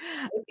you.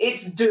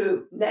 It's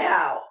due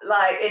now.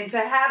 And to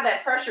have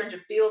that pressure and to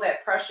feel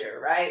that pressure,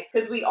 right?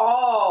 Because we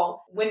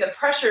all, when the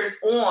pressure's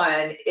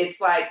on, it's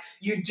like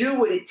you do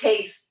what it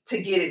takes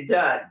to get it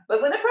done.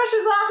 But when the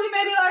pressure's off, you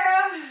may be like,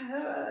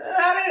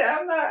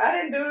 I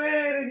didn't do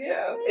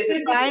it. It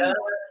didn't get done.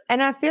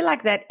 And I feel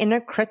like that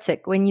inner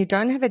critic, when you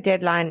don't have a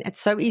deadline,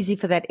 it's so easy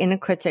for that inner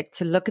critic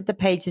to look at the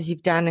pages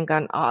you've done and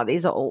gone, oh,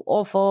 these are all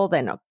awful.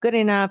 They're not good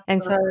enough.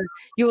 And so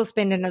you will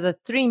spend another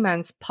 3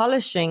 months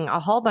polishing a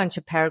whole bunch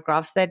of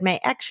paragraphs that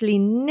may actually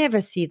never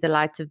see the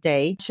light of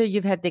day. I'm sure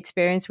you've had the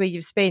experience where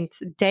you've spent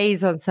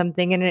days on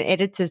something and an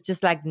editor's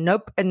just like,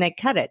 nope, and they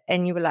cut it.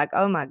 And you were like,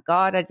 oh my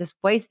God, I just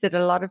wasted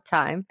a lot of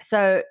time.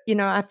 So,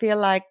 I feel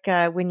like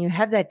when you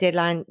have that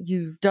deadline,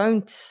 you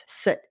don't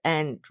sit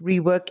and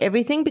rework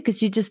everything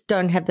because you just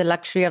don't have the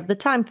luxury of the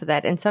time for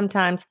that. And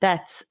sometimes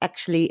that's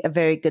actually a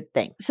very good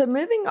thing. So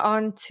moving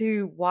on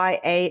to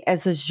YA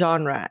as a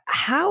genre,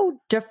 how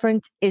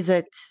different is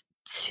it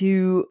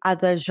to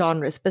other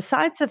genres,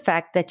 besides the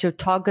fact that your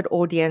target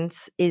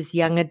audience is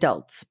young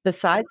adults,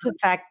 besides the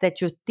fact that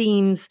your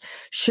themes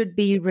should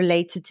be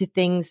related to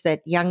things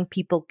that young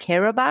people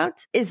care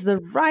about? Is the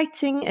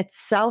writing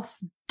itself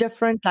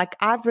different? Like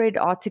I've read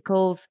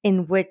articles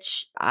in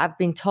which I've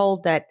been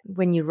told that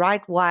when you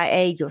write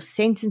YA, your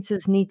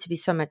sentences need to be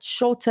so much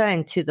shorter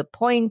and to the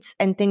point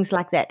and things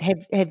like that.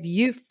 Have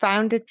you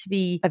found it to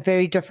be a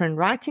very different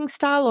writing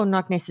style or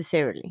not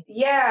necessarily?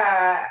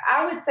 Yeah,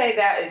 I would say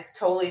that is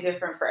totally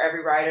different for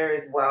every writer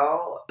as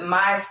well.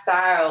 My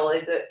style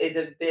is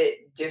a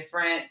bit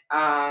different.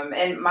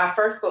 And my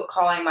first book,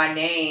 Calling My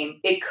Name,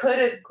 it could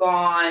have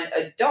gone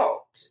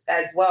adult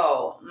as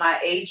well. My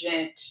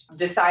agent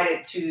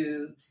decided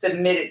to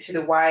submit it to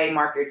the YA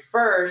market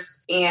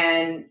first,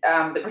 and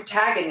the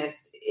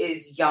protagonist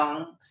is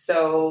young.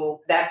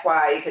 So that's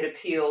why it could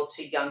appeal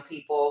to young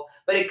people,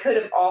 but it could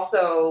have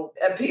also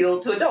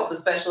appealed to adults,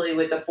 especially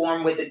with the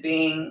form, with it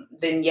being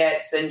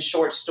vignettes and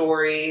short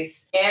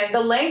stories and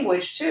the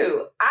language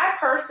too. I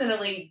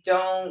personally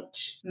don't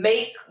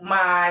make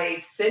my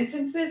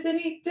sentences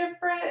any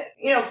different.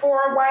 For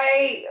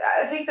YA,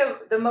 I think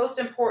the most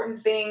important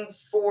thing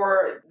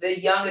for the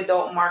young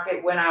adult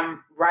market when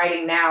I'm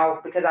writing now,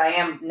 because I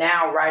am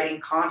now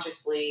writing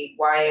consciously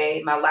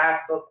YA. My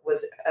last book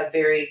was a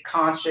very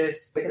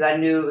conscious, because I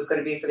knew it was going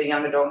to be for the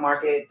young adult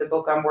market. The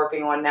book I'm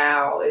working on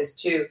now is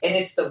too, and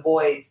it's the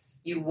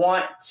voice. You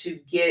want to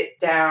get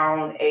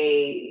down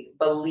a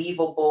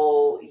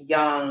believable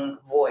young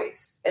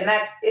voice, and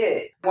that's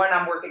it. One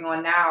I'm working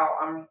on now,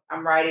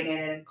 I'm writing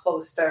in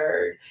close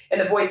third,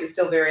 and the voice is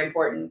still very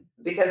important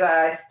because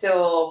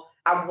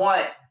I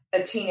want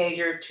a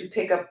teenager to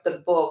pick up the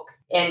book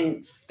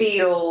and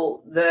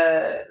feel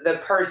the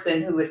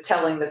person who is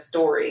telling the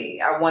story.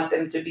 I want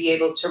them to be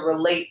able to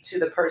relate to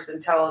the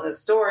person telling the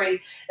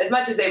story as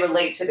much as they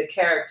relate to the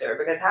character,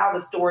 because how the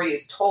story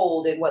is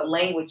told and what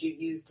language you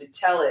use to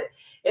tell it,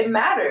 it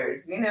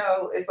matters.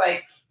 It's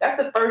like, that's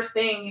the first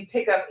thing you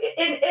pick up.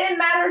 It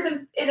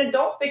matters in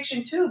adult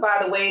fiction too,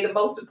 by the way. The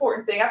most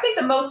important thing, I think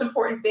the most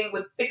important thing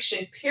with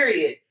fiction,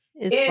 period,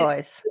 is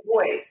voice. The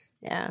voice.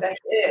 Yeah. That's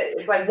it.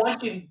 It's like,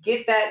 once you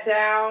get that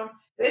down,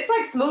 it's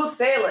like smooth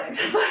sailing.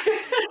 It's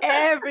like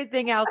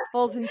everything else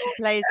falls into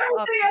place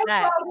after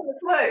that. Falls into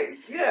place.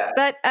 Yeah.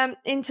 But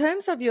in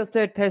terms of your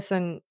third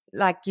person,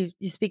 like you're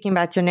speaking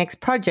about your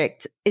next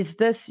project, is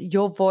this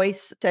your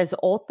voice as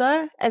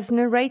author, as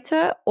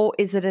narrator, or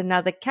is it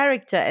another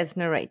character as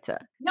narrator?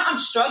 No, I'm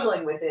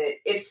struggling with it.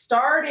 It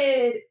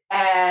started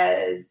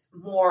as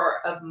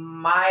more of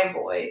my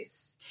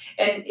voice.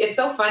 And it's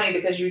so funny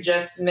because you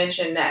just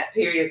mentioned that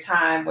period of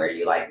time where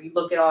you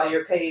look at all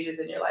your pages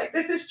and you're like,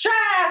 this is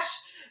trash,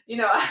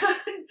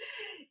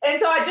 And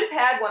so I just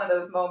had one of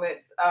those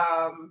moments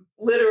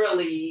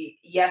literally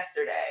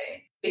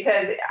yesterday,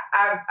 because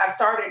I've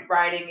started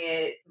writing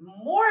it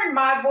more in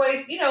my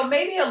voice,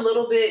 maybe a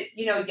little bit,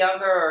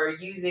 younger, or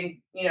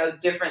using,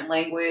 different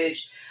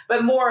language,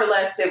 but more or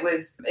less it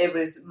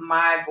was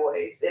my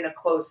voice in a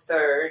close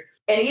third.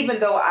 And even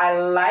though I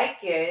like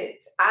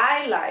it,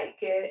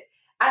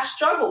 I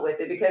struggle with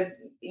it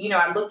because,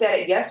 I looked at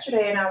it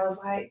yesterday and I was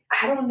like,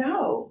 I don't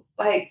know,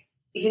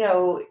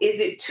 is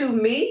it too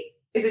me?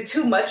 Is it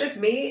too much of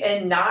me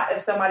and not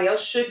if somebody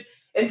else should?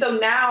 And so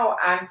now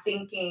I'm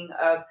thinking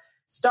of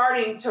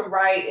starting to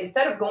write,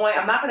 instead of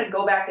I'm not going to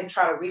go back and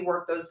try to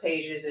rework those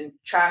pages and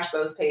trash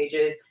those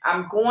pages.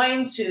 I'm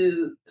going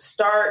to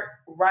start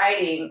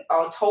writing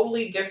a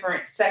totally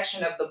different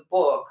section of the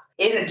book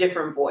in a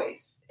different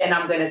voice, and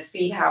I'm going to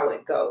see how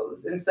it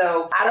goes. And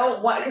so I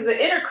don't want, because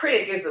the inner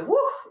critic is an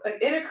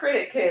inner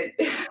critic kid.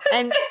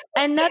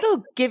 and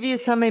that'll give you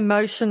some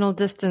emotional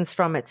distance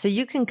from it. So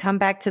you can come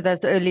back to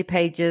those early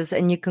pages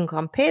and you can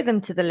compare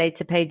them to the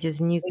later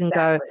pages, and you can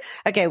go,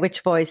 okay, which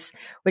voice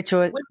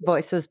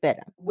was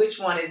better? Which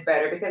one is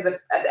better? Because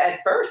at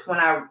first when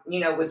I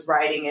was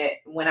writing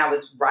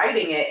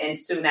it, and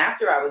soon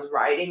after I was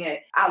writing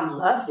it, I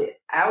loved it.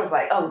 I was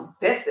like, oh,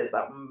 this is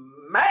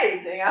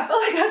amazing. I feel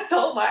like I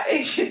told my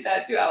agent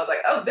that too. I was like,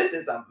 oh, this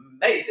is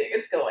amazing.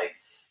 It's going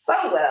so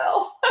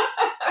well.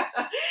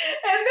 And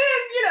then,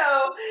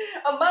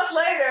 a month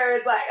later,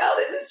 it's like, oh,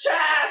 this is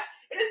trash.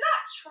 And it's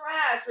not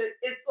trash, but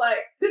it's like,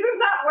 this is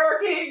not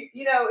working.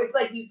 It's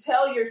like you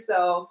tell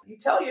yourself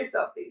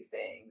these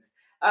things.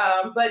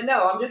 But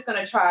no, I'm just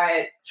going to try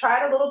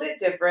it a little bit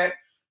different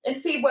and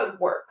see what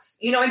works,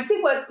 and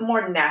see what's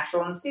more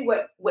natural and see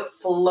what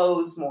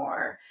flows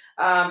more.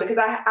 Because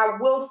I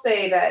will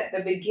say that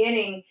the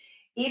beginning,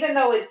 even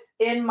though it's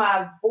in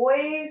my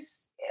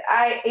voice,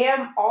 I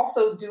am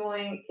also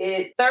doing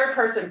it third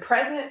person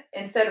present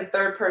instead of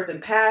third person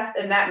past.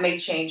 And that may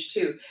change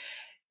too.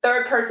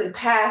 Third person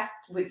past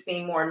would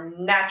seem more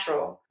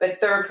natural,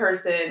 but third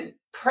person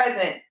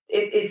present,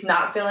 it's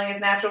not feeling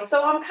as natural.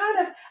 So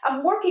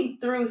I'm working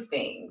through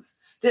things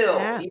still.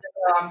 Yeah.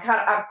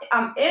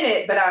 I'm in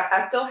it, but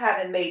I still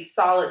haven't made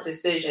solid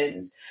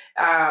decisions.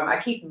 I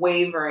keep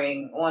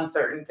wavering on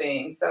certain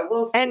things. So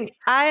we'll see. And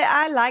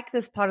I like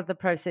this part of the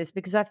process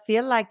because I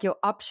feel like your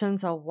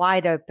options are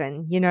wide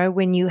open.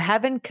 When you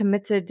haven't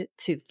committed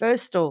to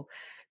first or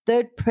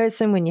third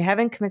person, when you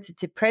haven't committed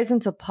to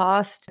present or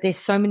past, there's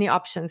so many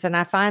options. And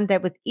I find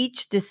that with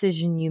each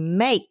decision you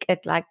make,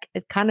 it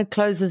kind of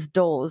closes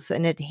doors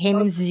and it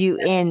hems you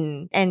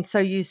in. And so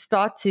you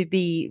start to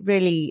be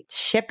really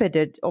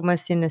shepherded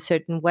almost in a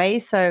certain way.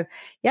 So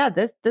yeah,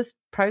 this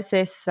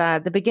process,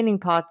 the beginning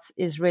parts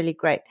is really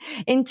great.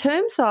 In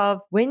terms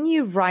of when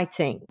you're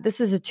writing, this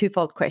is a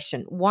twofold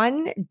question.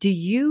 One, do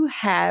you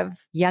have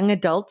young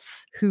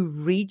adults who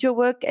read your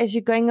work as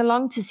you're going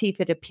along to see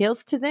if it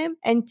appeals to them?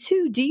 And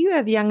two, do you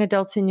have young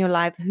adults in your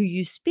life who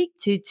you speak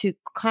to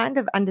kind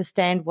of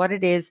understand what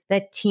it is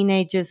that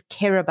teenagers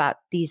care about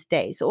these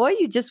days? Or are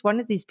you just one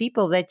of these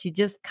people that you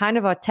just kind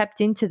of are tapped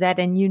into that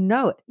and you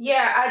know it?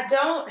 Yeah, I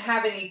don't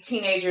have any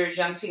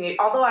young teenagers,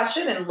 although I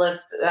should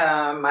enlist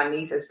my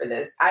nieces for this.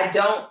 honest. I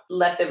don't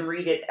let them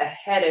read it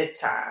ahead of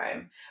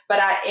time, but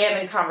I am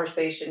in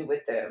conversation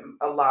with them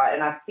a lot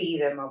and I see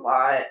them a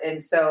lot.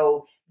 And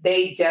so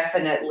they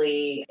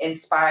definitely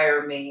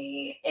inspire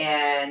me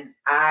and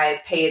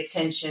I pay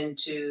attention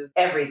to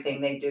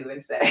everything they do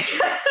and say.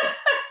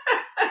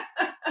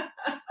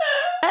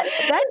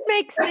 That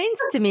makes sense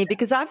to me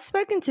because I've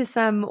spoken to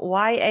some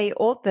YA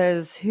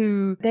authors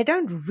who they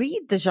don't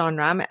read the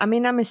genre. I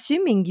mean, I'm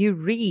assuming you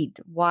read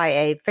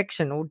YA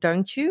fiction, or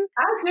don't you?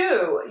 I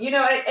do.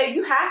 And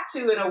you have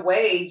to, in a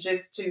way,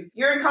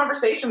 you're in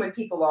conversation with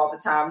people all the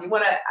time.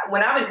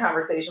 When I'm in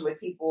conversation with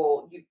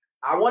people,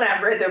 I want to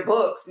have read their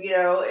books,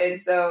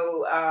 and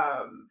so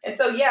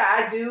yeah,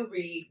 I do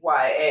read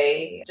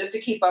YA just to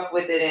keep up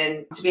with it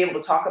and to be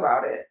able to talk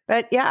about it.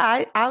 But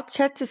yeah, I'll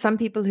chat to some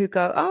people who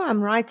go, oh,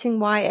 I'm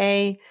writing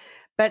YA,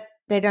 but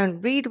they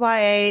don't read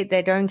YA.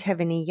 They don't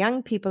have any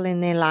young people in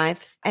their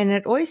life. And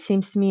it always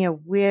seems to me a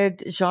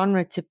weird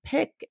genre to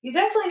pick. You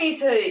definitely need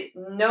to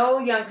know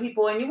young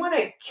people and you want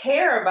to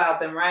care about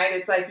them, right?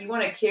 It's like you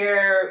want to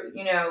care,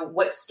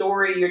 what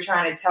story you're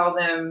trying to tell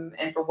them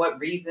and for what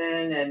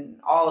reason and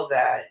all of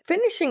that.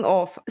 Finishing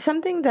off,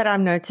 something that I've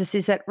noticed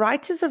is that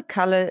writers of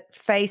color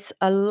face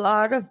a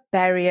lot of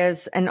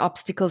barriers and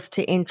obstacles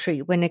to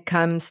entry when it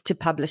comes to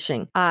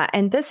publishing.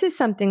 And this is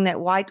something that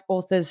white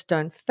authors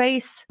don't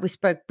face. We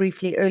spoke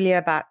briefly earlier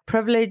about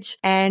privilege,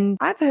 and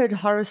I've heard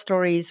horror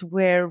stories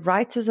where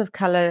writers of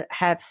color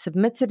have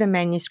submitted a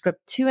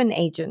manuscript to an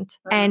agent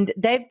and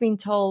they've been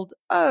told,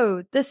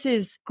 oh, this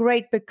is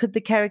great, but could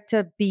the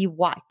character be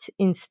white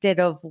instead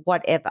of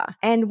whatever?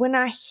 And when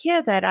I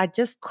hear that, I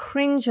just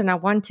cringe and I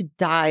want to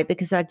die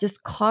because I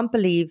just can't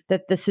believe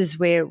that this is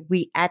where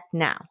we at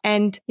now.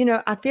 And,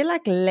 I feel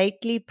like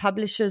lately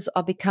publishers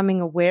are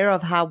becoming aware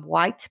of how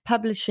white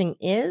publishing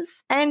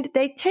is, and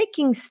they're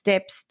taking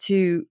steps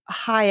to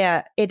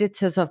hire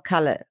editors of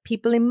color,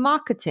 people in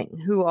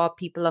marketing who are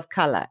people of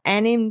color,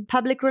 and in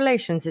public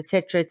relations,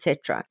 etc.,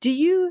 etc. Do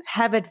you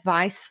have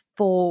advice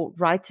for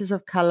writers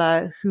of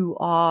color who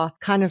are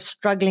kind of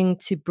struggling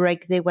to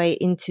break their way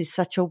into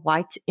such a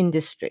white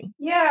industry?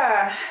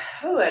 Yeah.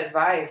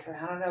 Advice.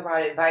 I don't know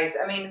about advice.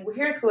 I mean,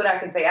 here's what I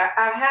can say.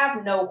 I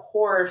have no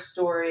horror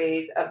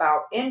stories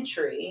about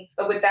entry,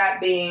 but with that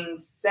being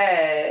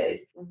said,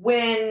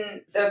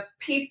 when the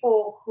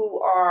people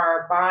who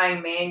are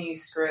buying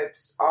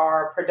manuscripts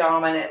are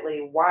predominantly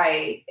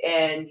white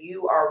and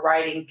you are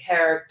writing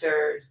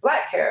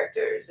Black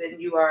characters,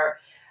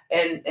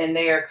 and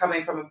they are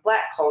coming from a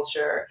Black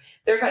culture,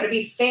 there are going to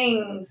be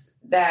things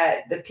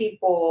that the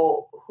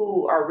people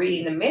who are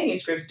reading the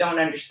manuscripts don't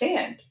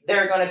understand.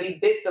 There are going to be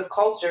bits of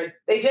culture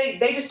they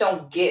just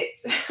don't get.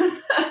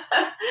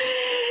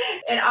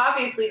 And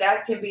obviously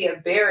that can be a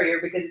barrier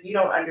because if you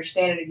don't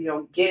understand it, if you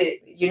don't get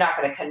it, you're not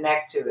going to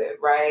connect to it,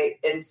 right?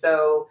 And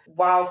so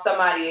while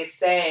somebody is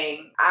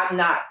saying, I'm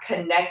not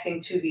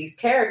connecting to these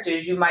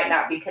characters, you might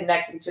not be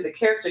connecting to the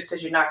characters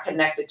because you're not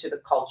connected to the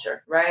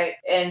culture, right?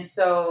 And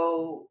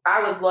so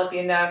I was lucky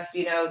enough,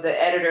 the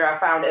editor I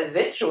found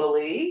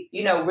eventually,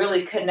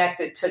 really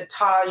connected to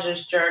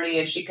Taj's journey,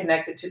 and she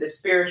connected to the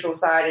spiritual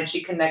side, and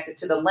she connected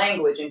to the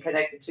language and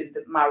connected to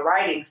my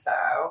writing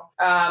style.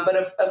 But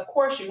of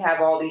course you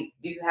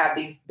have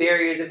these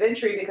barriers of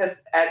entry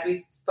because, as we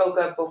spoke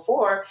of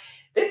before,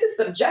 this is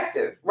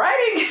subjective.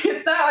 Writing,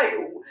 it's not like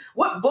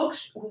what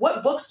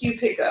books do you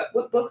pick up?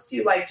 What books do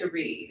you like to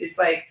read? It's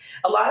like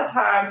a lot of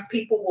times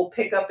people will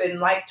pick up and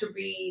like to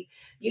read,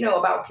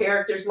 about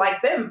characters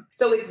like them.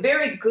 So it's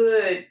very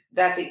good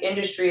that the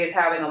industry is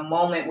having a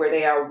moment where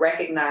they are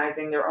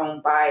recognizing their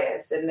own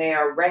bias and they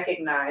are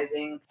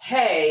recognizing,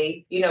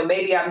 hey,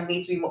 maybe I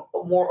need to be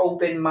more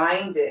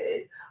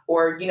open-minded,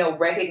 or,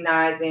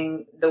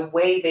 recognizing the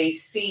way they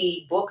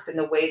see books and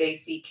the way they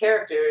see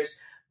characters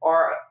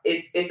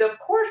it's of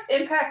course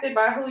impacted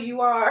by who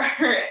you are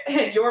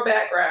and your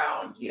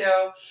background,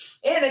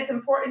 and it's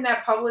important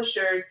that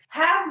publishers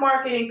have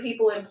marketing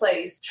people in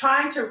place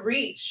trying to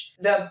reach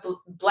the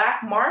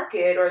Black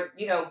market or,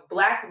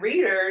 Black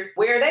readers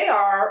where they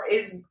are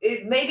is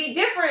maybe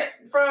different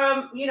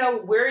from,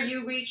 where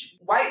you reach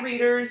white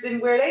readers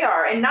and where they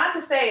are. And not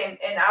to say,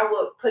 and I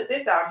will put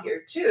this out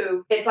here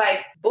too, it's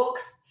like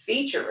books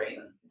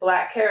featuring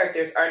Black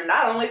characters are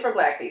not only for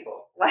Black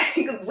people. Like,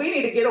 we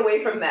need to get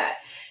away from that.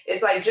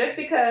 It's like, just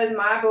because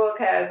my book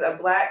has a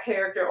Black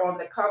character on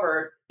the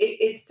cover,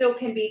 it still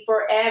can be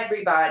for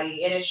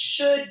everybody, and it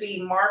should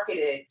be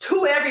marketed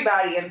to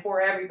everybody and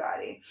for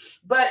everybody.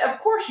 But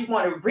of course you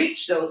want to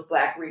reach those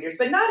Black readers,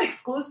 but not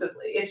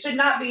exclusively. It should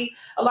not be.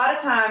 A lot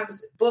of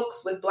times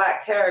books with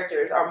Black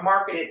characters are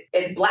marketed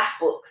as Black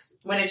books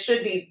when it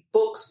should be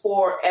books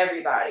for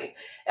everybody.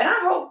 And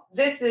I hope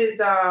this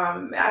is,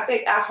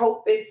 I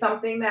hope it's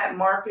something that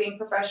marketing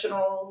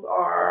professionals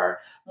are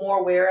more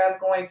aware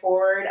of going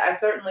forward. I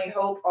certainly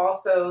hope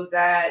also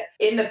that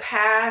in the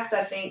past,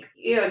 I think,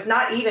 it's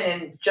not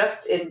even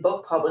just in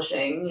book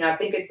publishing, I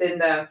think it's in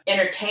the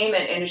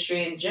entertainment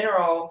industry in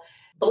general,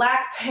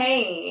 Black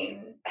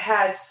pain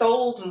has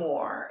sold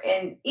more.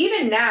 And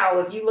even now,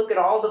 if you look at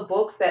all the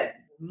books that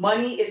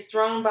money is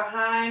thrown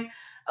behind,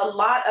 a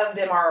lot of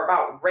them are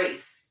about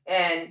race.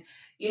 And,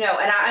 and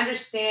I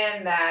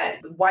understand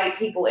that white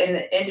people in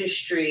the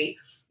industry,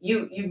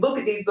 you look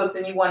at these books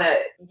and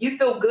you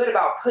feel good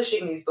about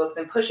pushing these books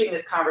and pushing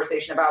this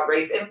conversation about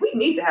race. And we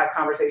need to have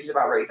conversations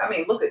about race. I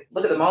mean, look at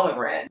the moment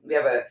we're in. We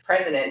have a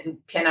president who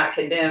cannot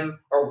condemn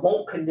or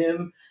won't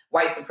condemn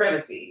white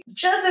supremacy.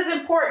 Just as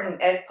important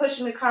as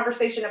pushing the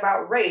conversation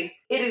about race,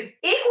 it is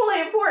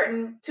equally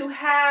important to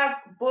have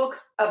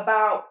books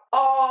about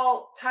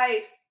all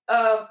types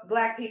of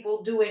Black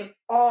people doing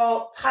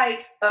all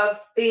types of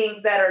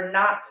things that are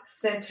not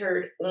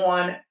centered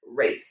on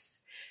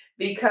race.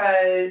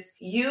 Because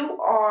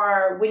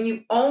when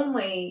you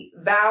only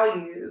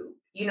value,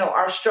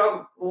 our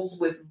struggles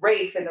with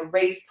race and the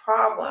race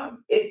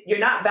problem, you're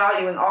not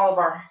valuing all of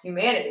our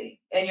humanity,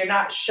 and you're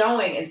not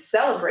showing and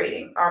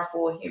celebrating our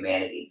full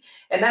humanity.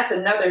 And that's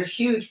another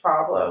huge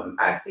problem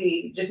I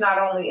see, just not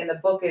only in the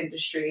book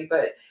industry,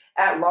 but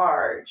at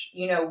large.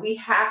 We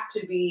have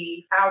to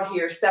be out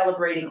here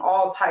celebrating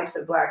all types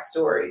of Black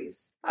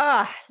stories.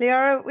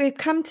 Leora, we've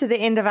come to the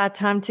end of our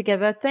time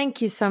together.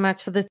 Thank you so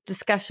much for this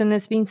discussion.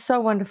 It's been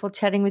so wonderful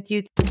chatting with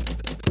you.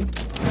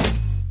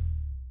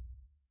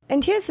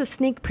 And here's a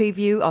sneak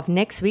preview of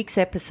next week's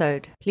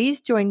episode. Please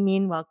join me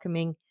in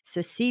welcoming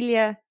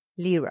Cecilia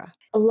Lyra.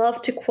 I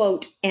love to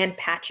quote Ann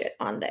Patchett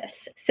on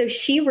this. So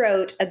she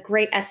wrote a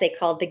great essay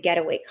called The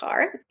Getaway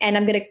Car, and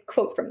I'm going to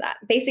quote from that.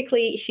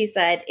 Basically, she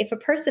said, if a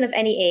person of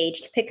any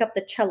age to pick up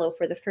the cello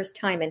for the first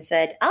time and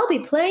said, I'll be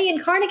playing in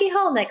Carnegie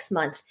Hall next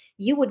month,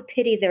 you would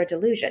pity their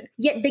delusion.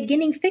 Yet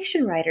beginning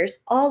fiction writers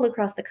all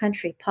across the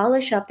country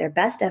polish up their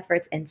best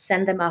efforts and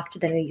send them off to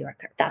the New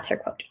Yorker. That's her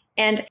quote.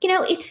 And,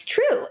 it's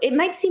true. It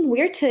might seem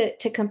weird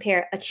to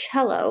compare a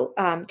cello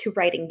to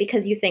writing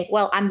because you think,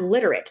 well, I'm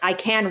literate. I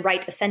can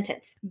write a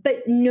sentence. But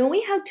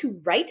knowing how to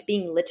write,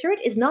 being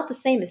literate, is not the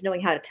same as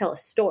knowing how to tell a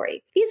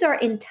story. These are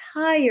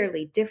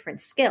entirely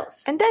different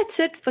skills. And that's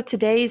it for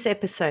today's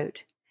episode.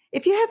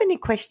 If you have any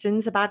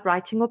questions about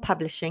writing or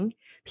publishing,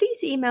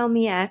 please email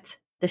me at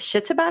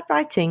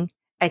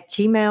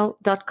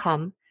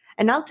theshitaboutwriting@gmail.com,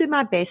 and I'll do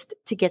my best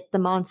to get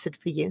them answered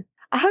for you.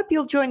 I hope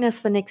you'll join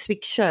us for next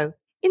week's show.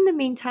 In the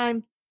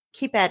meantime,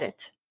 keep at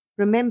it.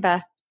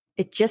 Remember,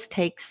 it just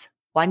takes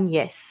one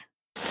yes.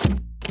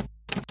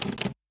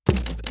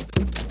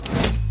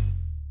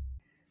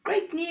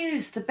 Great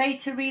news! The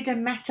Beta Reader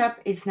Matchup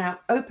is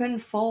now open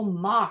for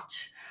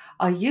March.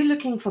 Are you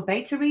looking for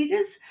beta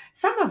readers,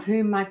 some of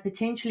whom might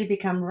potentially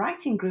become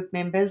writing group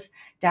members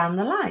down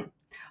the line?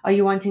 Are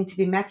you wanting to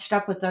be matched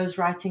up with those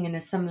writing in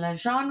a similar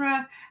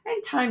genre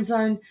and time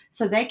zone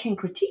so they can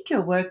critique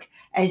your work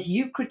as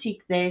you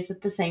critique theirs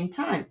at the same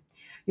time?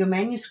 Your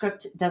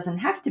manuscript doesn't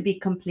have to be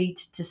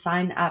complete to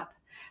sign up.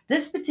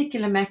 This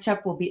particular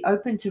matchup will be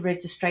open to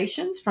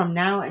registrations from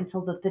now until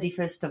the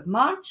 31st of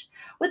March,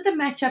 with the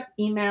matchup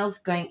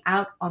emails going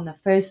out on the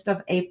 1st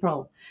of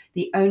April.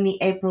 The only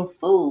April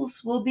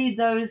Fools will be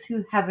those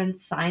who haven't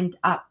signed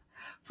up.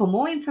 For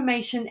more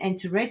information and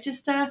to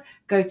register,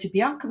 go to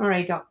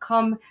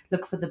biancamarais.com,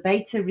 look for the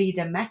Beta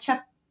Reader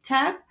Matchup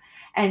tab,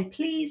 and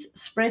please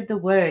spread the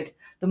word.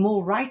 The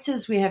more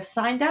writers we have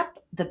signed up,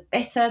 the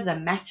better the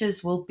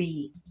matches will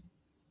be.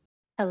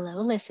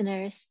 Hello,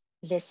 listeners.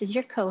 This is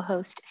your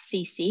co-host,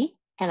 Cece,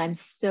 and I'm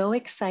so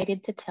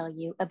excited to tell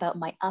you about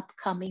my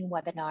upcoming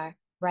webinar,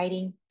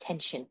 Writing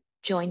Tension.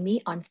 Join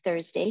me on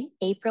Thursday,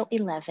 April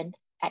 11th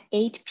at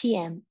 8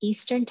 p.m.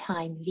 Eastern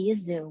Time via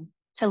Zoom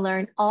to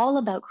learn all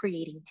about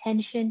creating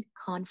tension,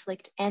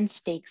 conflict, and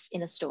stakes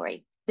in a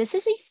story. This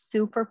is a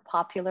super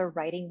popular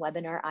writing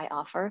webinar I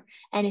offer,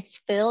 and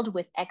it's filled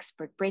with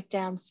expert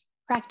breakdowns,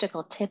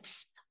 practical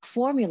tips,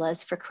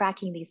 formulas for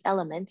cracking these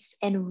elements,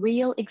 and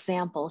real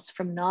examples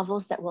from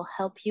novels that will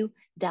help you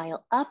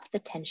dial up the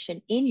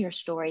tension in your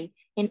story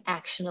in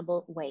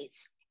actionable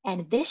ways.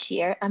 And this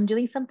year, I'm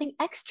doing something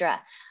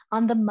extra.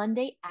 On the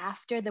Monday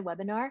after the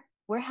webinar,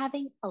 we're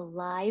having a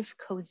live,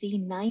 cozy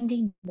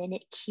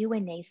 90-minute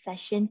Q&A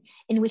session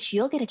in which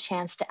you'll get a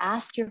chance to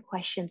ask your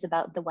questions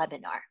about the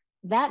webinar.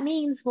 That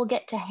means we'll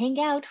get to hang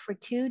out for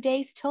 2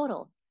 days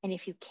total. And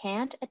if you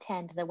can't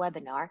attend the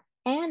webinar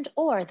and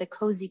or the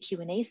cozy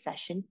Q&A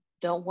session,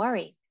 don't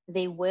worry.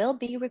 They will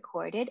be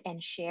recorded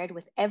and shared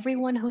with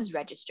everyone who's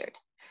registered.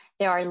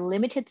 There are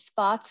limited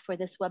spots for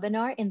this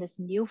webinar in this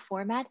new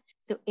format,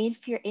 so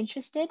if you're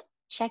interested,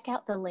 check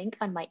out the link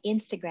on my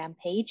Instagram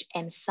page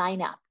and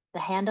sign up. The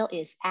handle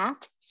is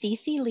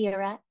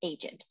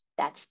 @CeCelyra_agent.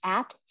 That's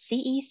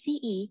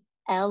 @CeCelyra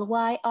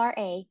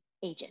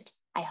agent.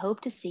 I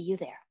hope to see you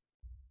there.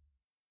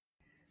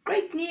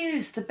 Great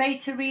news! The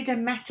Beta Reader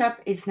Matchup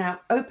is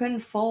now open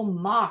for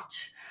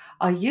March.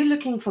 Are you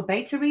looking for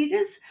beta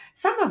readers,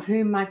 some of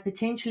whom might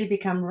potentially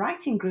become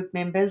writing group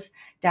members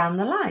down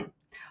the line?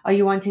 Are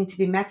you wanting to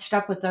be matched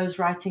up with those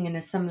writing in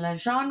a similar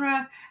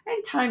genre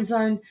and time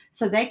zone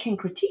so they can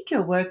critique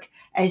your work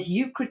as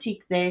you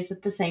critique theirs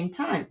at the same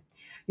time?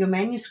 Your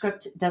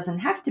manuscript doesn't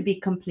have to be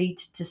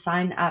complete to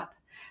sign up.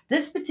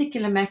 This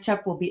particular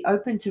matchup will be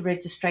open to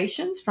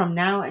registrations from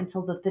now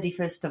until the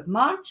 31st of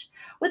March,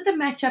 with the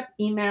matchup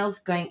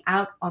emails going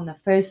out on the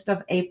 1st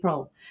of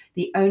April.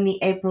 The only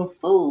April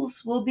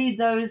Fools will be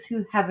those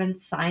who haven't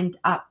signed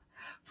up.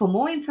 For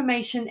more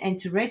information and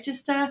to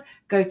register,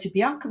 go to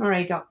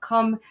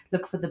biancamarais.com,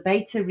 look for the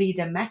Beta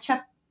Reader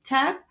Matchup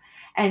tab,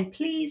 and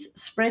please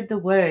spread the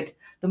word.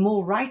 The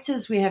more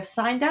writers we have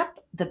signed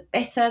up, the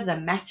better the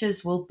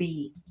matches will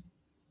be.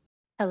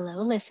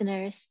 Hello,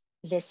 listeners.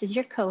 This is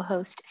your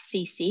co-host,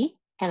 Cece,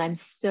 and I'm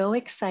so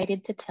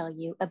excited to tell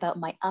you about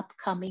my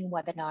upcoming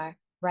webinar,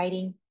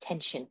 Writing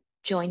Tension.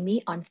 Join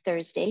me on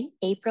Thursday,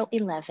 April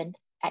 11th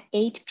at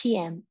 8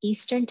 p.m.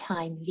 Eastern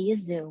Time via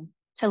Zoom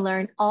to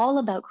learn all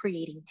about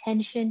creating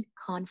tension,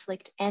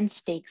 conflict, and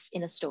stakes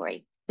in a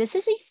story. This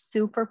is a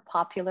super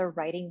popular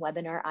writing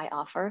webinar I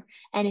offer,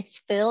 and it's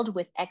filled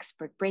with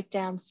expert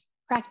breakdowns,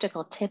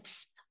 practical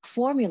tips,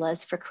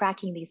 formulas for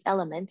cracking these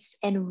elements,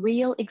 and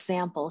real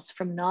examples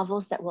from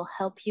novels that will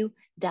help you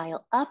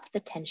dial up the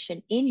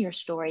tension in your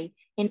story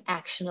in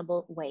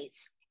actionable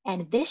ways.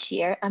 And this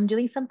year, I'm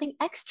doing something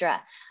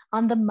extra.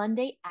 On the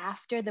Monday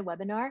after the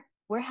webinar,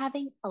 we're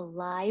having a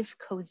live,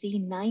 cozy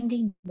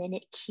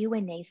 90-minute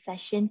Q&A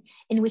session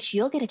in which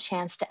you'll get a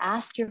chance to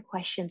ask your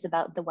questions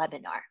about the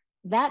webinar.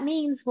 That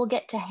means we'll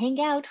get to hang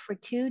out for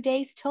 2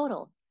 days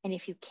total. And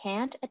if you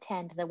can't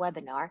attend the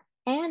webinar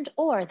and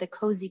or the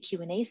cozy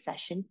Q&A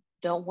session,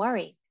 don't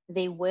worry.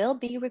 They will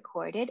be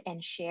recorded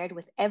and shared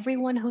with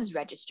everyone who's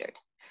registered.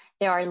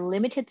 There are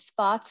limited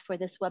spots for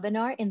this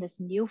webinar in this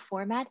new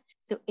format,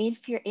 so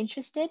if you're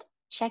interested,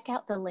 check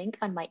out the link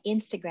on my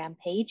Instagram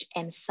page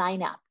and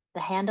sign up.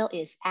 The handle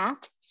is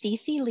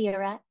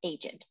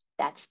 @CeCelyra_agent.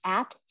 That's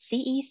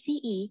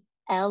 @CeCelyra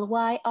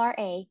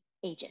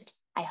agent.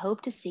 I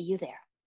hope to see you there.